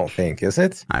well, I don't think, is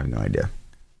it? I have no idea.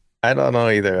 I don't know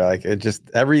either. Like, it just,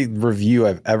 every review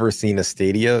I've ever seen of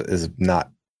Stadia is not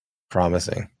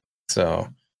promising. So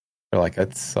they're like,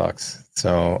 it sucks.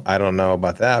 So I don't know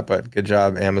about that, but good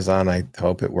job, Amazon. I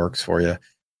hope it works for you.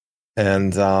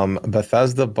 And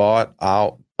Bethesda bought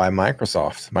out by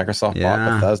Microsoft. Microsoft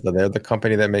bought Bethesda. They're the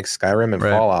company that makes Skyrim and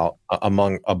Fallout,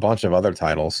 among a bunch of other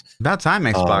titles. About time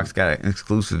Xbox got an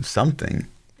exclusive something.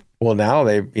 Well, now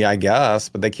I guess,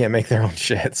 but they can't make their own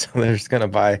shit, so they're just gonna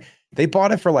buy. They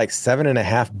bought it for like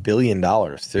 $7.5 billion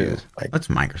too. Like, that's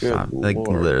Microsoft. Like,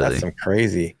 Lord, literally, that's some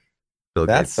crazy. Bill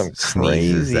That's Gates some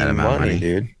crazy that amount money,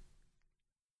 dude.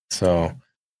 So,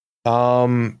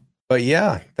 but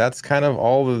yeah, that's kind of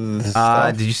all of the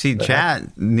stuff. Did you see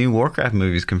chat? New Warcraft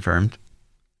movie's confirmed.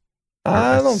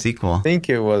 I don't sequel. think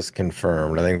it was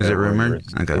confirmed. I think is it rumored?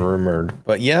 Okay. Rumored.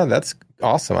 But yeah, that's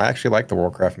awesome. I actually like the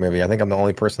Warcraft movie. I think I'm the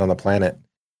only person on the planet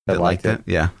that liked it.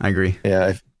 Yeah, I agree.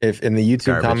 Yeah, if in the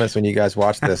YouTube comments when you guys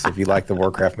watch this, if you like the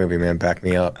Warcraft movie, man, back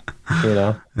me up. You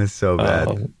know, it's so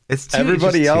bad. It's too,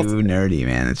 everybody else too nerdy,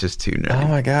 man. It's just too nerdy. Oh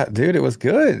my god, dude, it was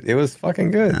good. It was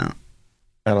fucking good. No.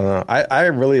 I don't know. I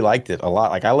really liked it a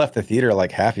lot. Like, I left the theater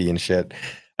like happy and shit.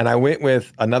 And I went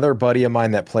with another buddy of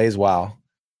mine that plays WoW,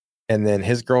 and then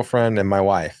his girlfriend and my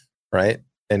wife, right?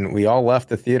 And we all left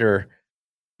the theater,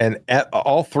 and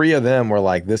all three of them were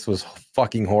like, "This was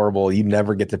fucking horrible. You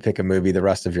never get to pick a movie the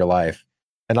rest of your life."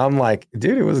 And I'm like,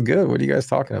 "Dude, it was good. What are you guys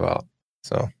talking about?"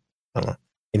 So I don't know.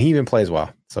 And he even plays WoW,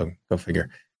 so go figure.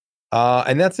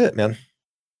 And that's it, man.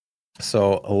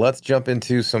 So let's jump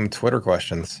into some Twitter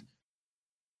questions.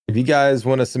 If you guys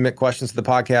want to submit questions to the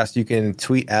podcast, you can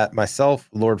tweet at myself,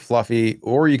 Lord Fluffy,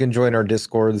 or you can join our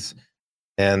Discords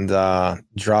and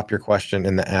drop your question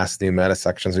in the Ask New Meta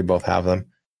sections. We both have them.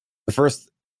 The first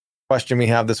question we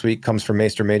have this week comes from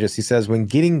Maester Magus. He says, when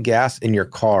getting gas in your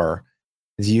car,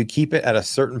 do you keep it at a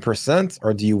certain percent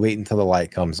or do you wait until the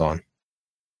light comes on?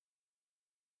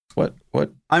 What?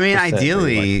 I mean,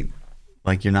 ideally,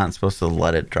 like, you're not supposed to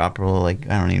let it drop below, like,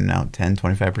 I don't even know, 10,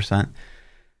 25%.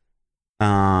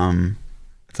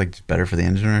 It's like just better for the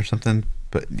engine or something.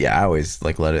 But yeah, I always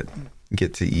like let it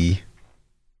get to E.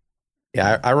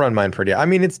 Yeah, I run mine pretty. I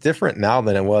mean, it's different now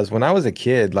than it was when I was a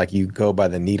kid. Like, you go by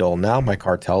the needle. Now my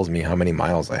car tells me how many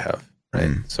miles I have.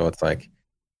 Right, so it's like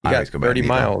you got 30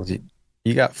 miles.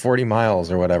 You got 40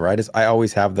 miles or whatever. I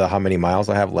always have the how many miles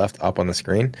I have left up on the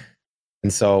screen.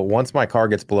 And so once my car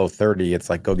gets below 30, it's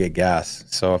like, go get gas.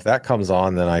 So if that comes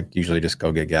on, then I usually just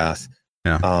go get gas.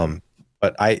 Yeah.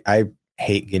 But I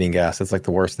hate getting gas. It's like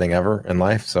the worst thing ever in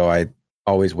life. So I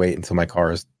always wait until my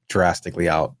car is drastically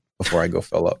out before I go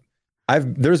fill up.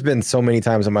 There's been so many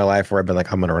times in my life where I've been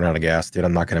like, I'm going to run out of gas, dude.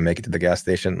 I'm not going to make it to the gas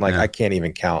station. Like, I can't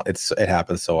even count. It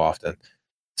happens so often.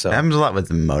 So it happens a lot with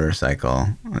the motorcycle,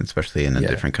 especially in a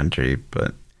different country.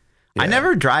 But I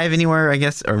never drive anywhere, I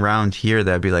guess, around here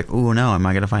that I'd be like, oh no, am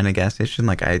I going to find a gas station?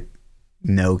 Like, I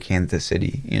know Kansas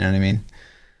City. You know what I mean?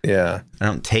 Yeah. I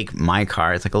don't take my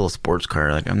car. It's like a little sports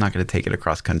car. Like, I'm not going to take it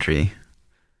across country.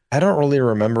 I don't really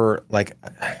remember. Like,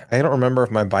 I don't remember if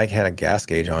my bike had a gas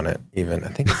gauge on it even. I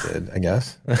think it did, I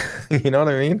guess. You know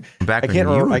what I mean? Back when you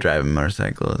were driving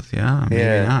motorcycles. Yeah.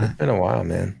 Maybe not. It's been a while,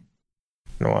 man.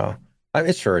 Been a while.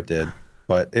 I'm sure it did,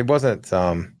 but it wasn't.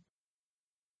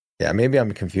 Yeah, maybe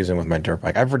I'm confusing with my dirt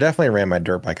bike. I've definitely ran my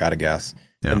dirt bike out of gas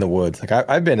in the woods. Like,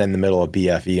 I've been in the middle of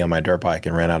BFE on my dirt bike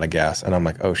and ran out of gas. And I'm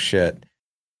like, oh shit.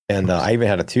 And I even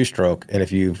had a 2-stroke. And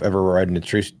if you've ever ridden a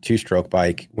 2-stroke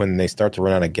bike, when they start to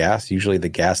run out of gas, usually the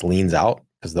gas leans out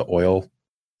because the oil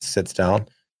sits down.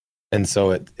 And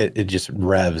so it just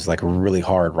revs like really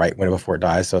hard right before it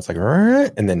dies. So it's like,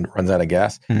 and then runs out of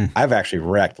gas. I've actually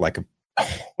wrecked like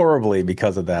horribly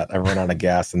because of that. I run out of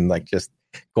gas and like just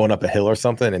going up a hill or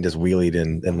something and just wheelied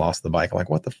and lost the bike. I'm like,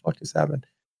 what the fuck just happened?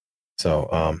 So,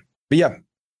 but yeah.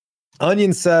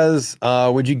 Onion says,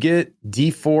 would you get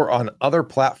D4 on other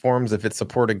platforms if it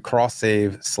supported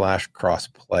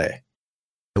cross-save/cross-play?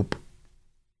 Nope.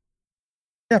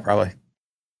 Yeah, probably.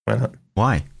 Why not?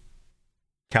 Why?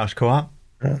 Couch co-op?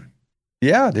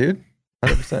 Yeah, dude.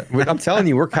 100%. I'm telling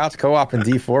you, we're couch co-op in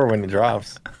D4 when it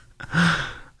drops.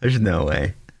 There's no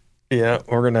way. Yeah,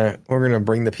 we're gonna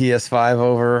bring the PS5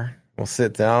 over. We'll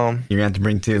sit down. You're gonna have to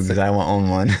bring two because I won't own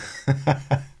one.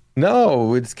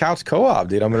 No, it's couch co-op,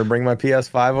 dude. I'm gonna bring my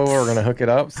PS5 over. We're gonna hook it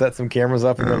up, set some cameras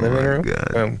up in the living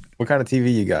room. What kind of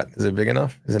TV you got? Is it big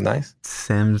enough? Is it nice?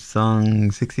 Samsung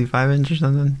 65-inch or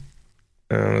something.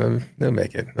 They'll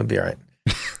make it. It'll be all right.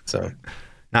 So,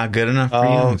 not good enough for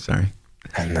you. I'm sorry.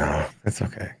 No, it's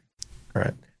okay. All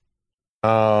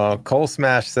right. Cole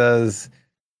Smash says,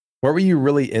 "What were you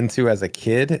really into as a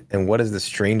kid, and what is the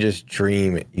strangest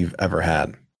dream you've ever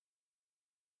had?"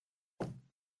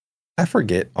 I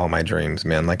forget all my dreams,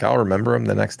 man. Like I'll remember them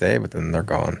the next day, but then they're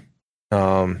gone.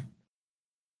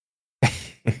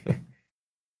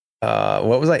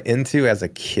 What was I into as a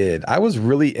kid? I was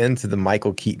really into the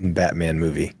Michael Keaton Batman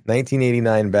movie,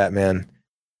 1989 Batman.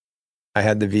 I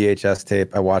had the VHS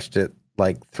tape. I watched it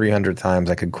like 300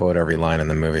 times. I could quote every line in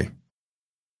the movie.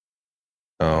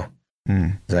 Oh,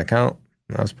 does that count?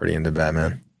 I was pretty into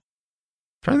Batman. I'm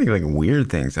trying to think of like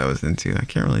weird things I was into. I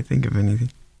can't really think of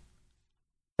anything.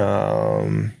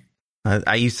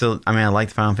 I used to. I mean, I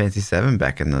liked Final Fantasy VII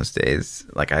back in those days.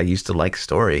 Like I used to like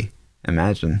story.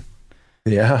 Imagine.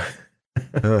 Yeah.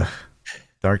 Ugh,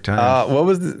 dark times. What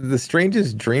was the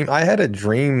strangest dream? I had a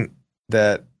dream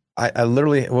that I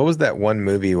literally. What was that one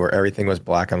movie where everything was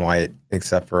black and white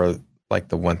except for like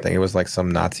the one thing? It was like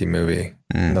some Nazi movie.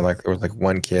 And then, like there was like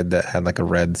one kid that had like a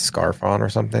red scarf on or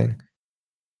something.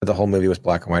 But the whole movie was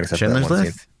black and white except Schindler's for that one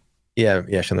List? scene.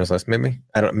 Yeah, Schindler's List. Maybe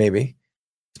maybe.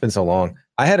 It's been so long.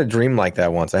 I had a dream like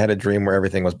that once. I had a dream where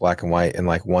everything was black and white and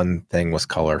like one thing was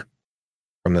color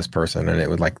from this person, and it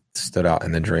would like stood out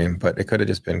in the dream. But it could have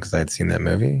just been because I had seen that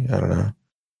movie. I don't know.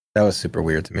 That was super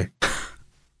weird to me.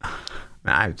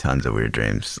 I have tons of weird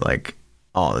dreams, like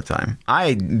all the time.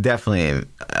 I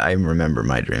remember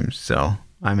my dreams. So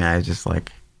I mean, I just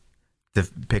like to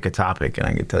pick a topic, and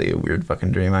I could tell you a weird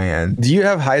fucking dream I had. Do you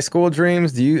have high school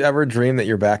dreams? Do you ever dream that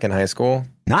you're back in high school?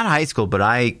 Not high school, but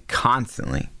I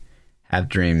constantly have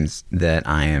dreams that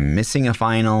I am missing a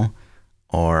final,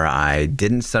 or I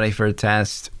didn't study for a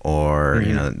test, or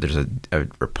you know, there's a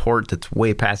report that's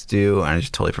way past due and I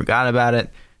just totally forgot about it.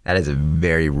 That is a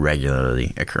very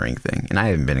regularly occurring thing, and I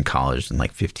haven't been in college in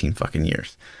like 15 fucking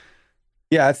years.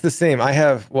 Yeah, it's the same. I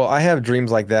have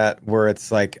dreams like that where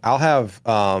it's like I'll have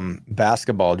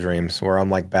basketball dreams where I'm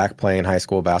like back playing high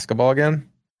school basketball again.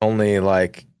 Only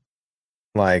like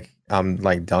I'm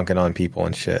like dunking on people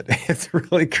and shit. It's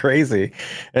really crazy.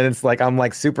 And it's like I'm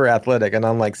like super athletic and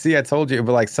I'm like, see, I told you.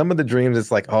 But like some of the dreams,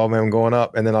 it's like, oh man, I'm going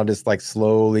up. And then I'll just like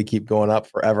slowly keep going up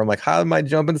forever. I'm like, how am I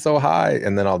jumping so high?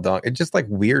 And then I'll dunk. It's just like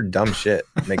weird, dumb shit.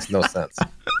 It makes no sense.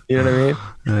 You know what I mean?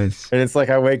 Nice. And it's like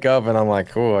I wake up and I'm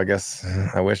like, oh, I guess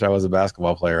I wish I was a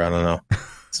basketball player. I don't know.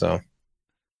 So,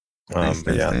 Nice.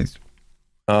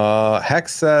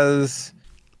 Hex says,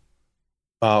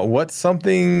 what's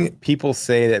something people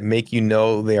say that make you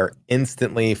know they are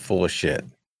instantly full of shit?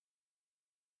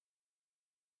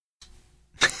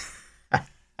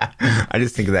 I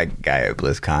just think of that guy at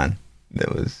BlizzCon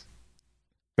that was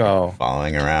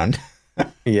following around.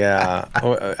 Yeah.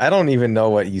 I don't even know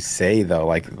what you say though.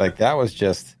 Like that was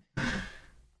just,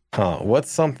 what's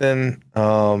something,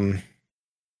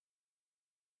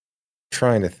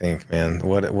 trying to think, man,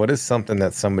 what is something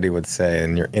that somebody would say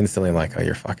and you're instantly like, oh,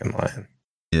 you're fucking lying.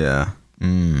 Yeah.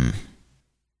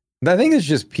 I think it's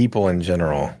just people in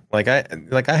general. Like I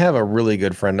have a really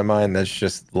good friend of mine that's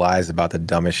just lies about the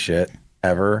dumbest shit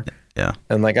ever. Yeah.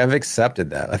 And like I've accepted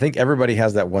that. I think everybody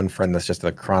has that one friend that's just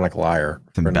a chronic liar.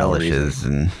 Embellishes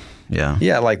and yeah.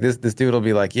 Yeah, like this dude will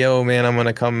be like, yo, man, I'm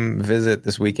gonna come visit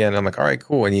this weekend. I'm like, all right,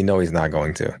 cool. And you know he's not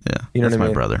going to. Yeah. You know That's what I mean?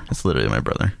 my brother. That's literally my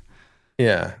brother.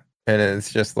 Yeah. And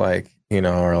it's just like, you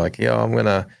know, or like,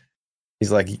 yo,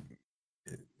 he's like,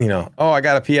 you know, oh, I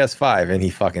got a PS5 and he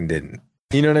fucking didn't.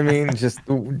 You know what I mean? just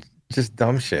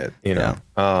dumb shit, you know.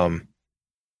 Yeah.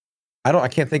 I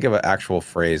can't think of an actual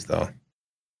phrase though.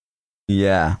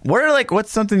 Yeah.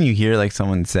 What's something you hear like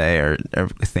someone say or a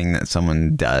thing that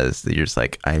someone does that you're just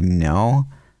like, I know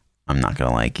I'm not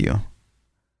gonna like you.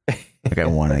 Like I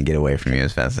want to get away from you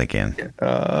as fast as I can.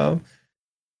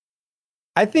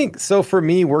 I think so. For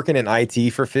me, working in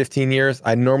IT for 15 years,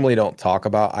 I normally don't talk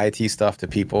about IT stuff to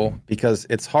people because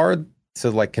it's hard to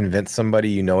like convince somebody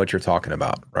you know what you're talking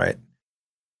about, right?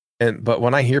 But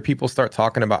when I hear people start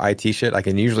talking about IT shit, I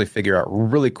can usually figure out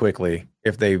really quickly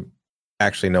if they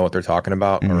actually know what they're talking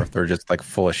about or if they're just like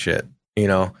full of shit, you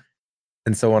know?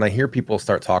 And so when I hear people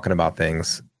start talking about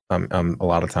things, a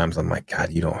lot of times I'm like,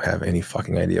 God, you don't have any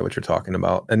fucking idea what you're talking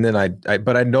about. And then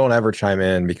but I don't ever chime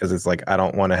in because it's like, I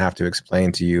don't want to have to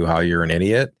explain to you how you're an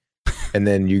idiot. And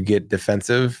then you get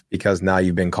defensive because now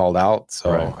you've been called out.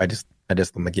 So right.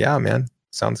 I'm like, yeah, man,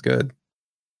 sounds good.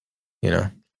 You know?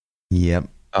 Yep.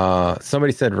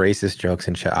 Somebody said racist jokes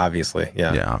in chat. Obviously,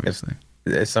 yeah. Yeah, obviously.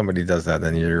 If somebody does that,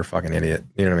 then you're a fucking idiot.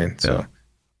 You know what I mean? Yeah.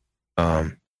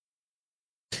 So,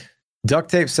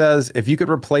 Duct Tape says, if you could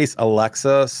replace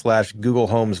Alexa / Google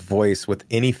Home's voice with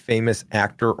any famous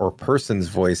actor or person's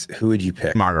voice, who would you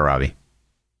pick? Margot Robbie.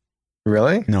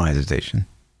 Really? No hesitation.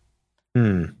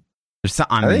 Hmm. There's some,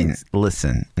 I mean,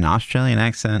 listen, an Australian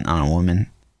accent on a woman,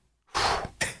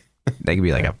 they could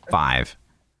be like a 5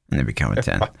 and they become a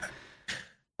 10.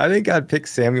 I think I'd pick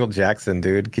Samuel Jackson,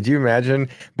 dude. Could you imagine?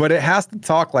 But it has to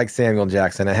talk like Samuel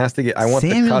Jackson. It has to get. I want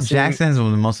Samuel the cussing. Jackson is one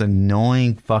of the most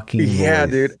annoying fucking. Yeah,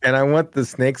 voice. dude. And I want the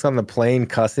snakes on the plane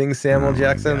cussing Samuel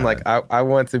Jackson. Like I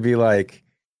want to be like,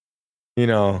 you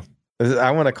know, I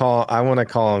want to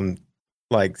call him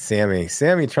like Sammy.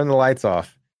 Sammy, turn the lights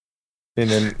off, and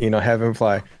then have him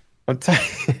fly. I'm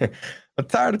tired. I'm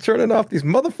tired of turning off these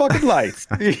motherfucking lights.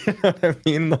 You know what I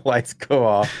mean? The lights go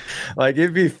off. Like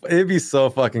it'd be so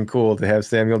fucking cool to have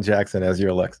Samuel Jackson as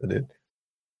your Alexa, dude.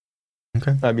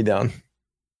 Okay. I'd be down.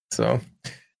 So,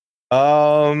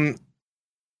 the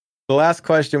last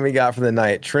question we got for the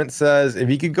night. Trent says, if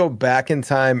you could go back in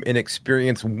time and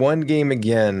experience one game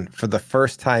again for the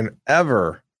first time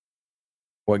ever,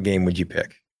 what game would you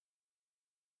pick?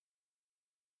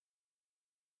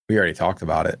 We already talked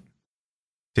about it.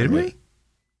 Did we?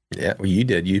 Yeah, well, you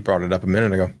did. You brought it up a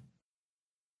minute ago.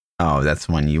 Oh, that's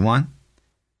one you want?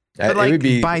 But like, it would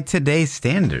be by today's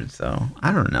standards, though.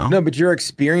 I don't know. No, but you're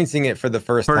experiencing it for the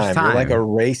first time. You're like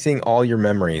erasing all your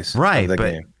memories. Right, of the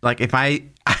but game. Like if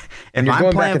I'm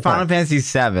playing Final Fantasy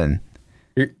VII,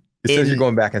 it says you're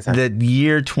going back in time. The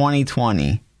year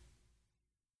 2020.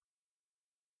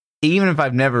 Even if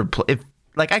I've never played,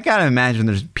 like I gotta imagine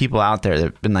there's people out there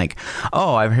that've been like,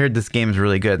 "Oh, I've heard this game is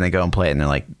really good," and they go and play it, and they're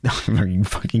like, "Are you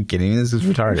fucking kidding me? This is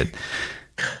retarded."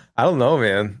 I don't know,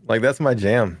 man. Like that's my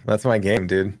jam. That's my game,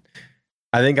 dude.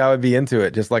 I think I would be into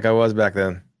it just like I was back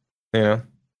then.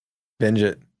 Binge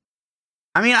it.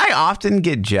 I mean, I often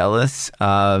get jealous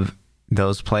of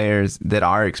those players that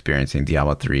are experiencing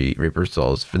Diablo 3 Reaper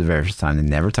Souls for the very first time. They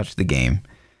never touched the game.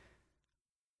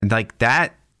 Like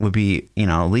that would be,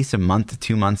 at least a month to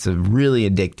 2 months of really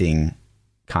addicting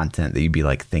content that you'd be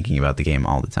like thinking about the game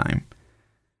all the time.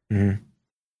 Mm-hmm.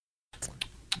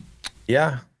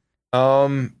 Yeah.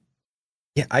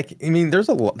 Yeah. I mean,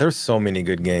 there's so many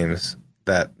good games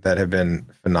that have been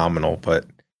phenomenal, but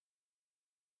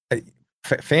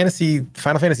Final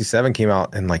Fantasy 7 came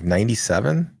out in like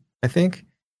 97, I think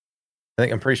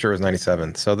I'm pretty sure it was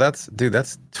 97. So that's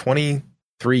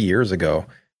 23 years ago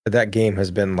that game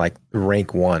has been like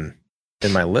rank 1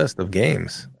 in my list of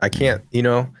games. I can't,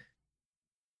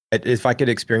 if I could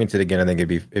experience it again, I think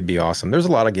it'd be awesome. There's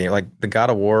a lot of games like the God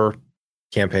of War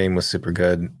campaign was super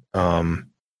good.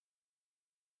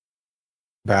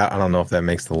 But I don't know if that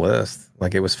makes the list.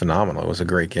 Like it was phenomenal. It was a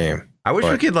great game. I wish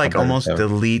we could like almost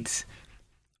delete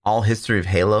all history of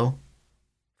Halo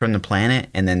from the planet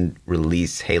and then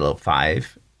release Halo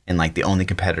 5. And like the only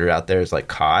competitor out there is like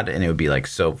COD, and it would be like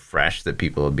so fresh that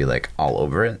people would be like all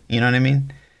over it. You know what I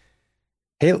mean?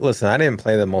 Hey, listen, I didn't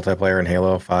play the multiplayer in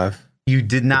Halo 5. You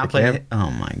did not play it?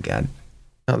 Oh my God.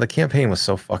 No, the campaign was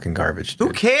so fucking garbage, dude.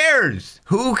 Who cares?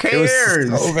 It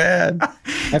was so bad.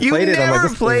 You played a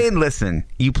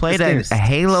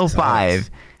Halo 5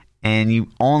 and you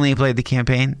only played the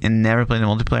campaign and never played the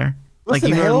multiplayer? Listen,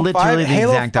 like you were literally the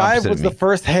exact opposite of me. Halo 5 was the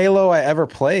first Halo I ever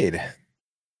played.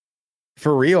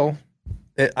 For real.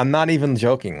 I'm not even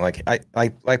joking. Like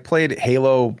I played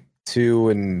Halo 2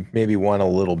 and maybe 1 a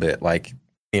little bit, like,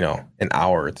 an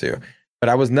hour or two. But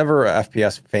I was never a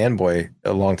FPS fanboy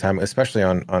a long time, especially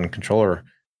on controller.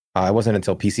 It wasn't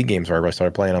until PC games where I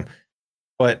started playing them.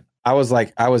 But I was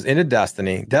into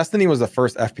Destiny. Destiny was the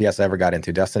first FPS I ever got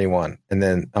into, Destiny 1. And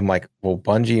then I'm like, well,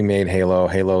 Bungie made Halo.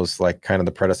 Halo's like kind of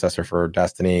the predecessor for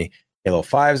Destiny. Halo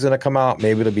 5 is going to come out.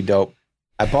 Maybe it'll be dope.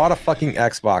 I bought a fucking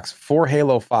Xbox for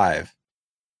Halo 5.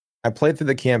 I played through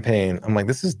the campaign. I'm like,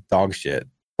 this is dog shit.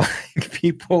 Like,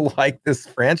 people like this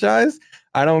franchise?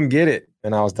 I don't get it.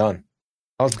 And I was done.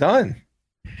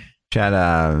 Chat,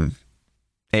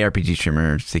 ARPG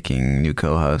streamer seeking new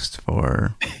co-host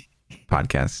for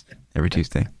podcast every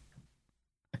Tuesday.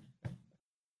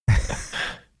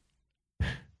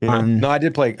 No, I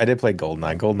did play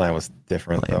GoldenEye. GoldenEye was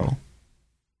different though.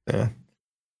 Yeah.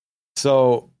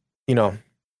 So, no,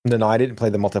 I didn't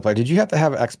play the multiplayer. Did you have to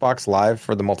have Xbox Live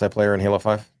for the multiplayer in Halo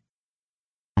 5?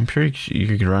 I'm sure you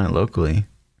could run it locally.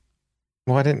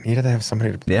 Well, I didn't. You had to have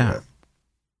somebody to play with.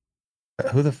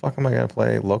 Who the fuck am I going to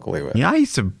play locally with? Yeah, I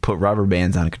used to put rubber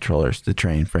bands on controllers to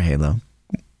train for Halo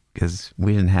because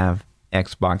we didn't have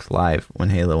Xbox Live when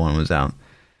Halo 1 was out.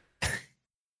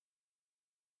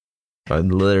 So I'd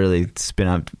literally spin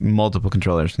up multiple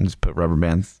controllers and just put rubber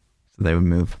bands so they would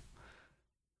move.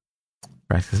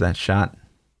 Practice that shot.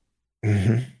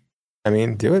 Mm-hmm. I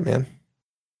mean, do it, man.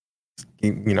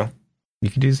 You know, you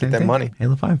can do the same thing. Money.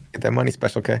 Halo 5. Get that money,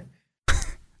 Special K.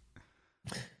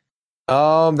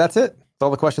 That's it. That's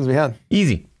all the questions we had.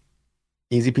 Easy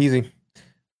peasy.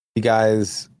 You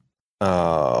guys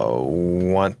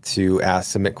want to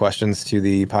submit questions to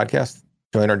the podcast?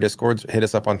 Join our Discords. Hit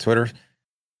us up on Twitter.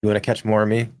 You want to catch more of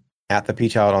me? At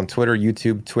ThaPchild on Twitter,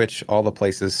 YouTube, Twitch, all the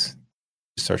places.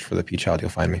 Just search for ThaPchild. You'll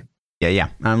find me. Yeah.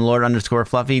 I'm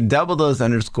Lord_Fluffy. Double those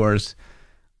underscores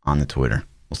on the Twitter.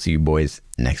 We'll see you boys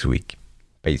next week.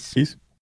 Peace.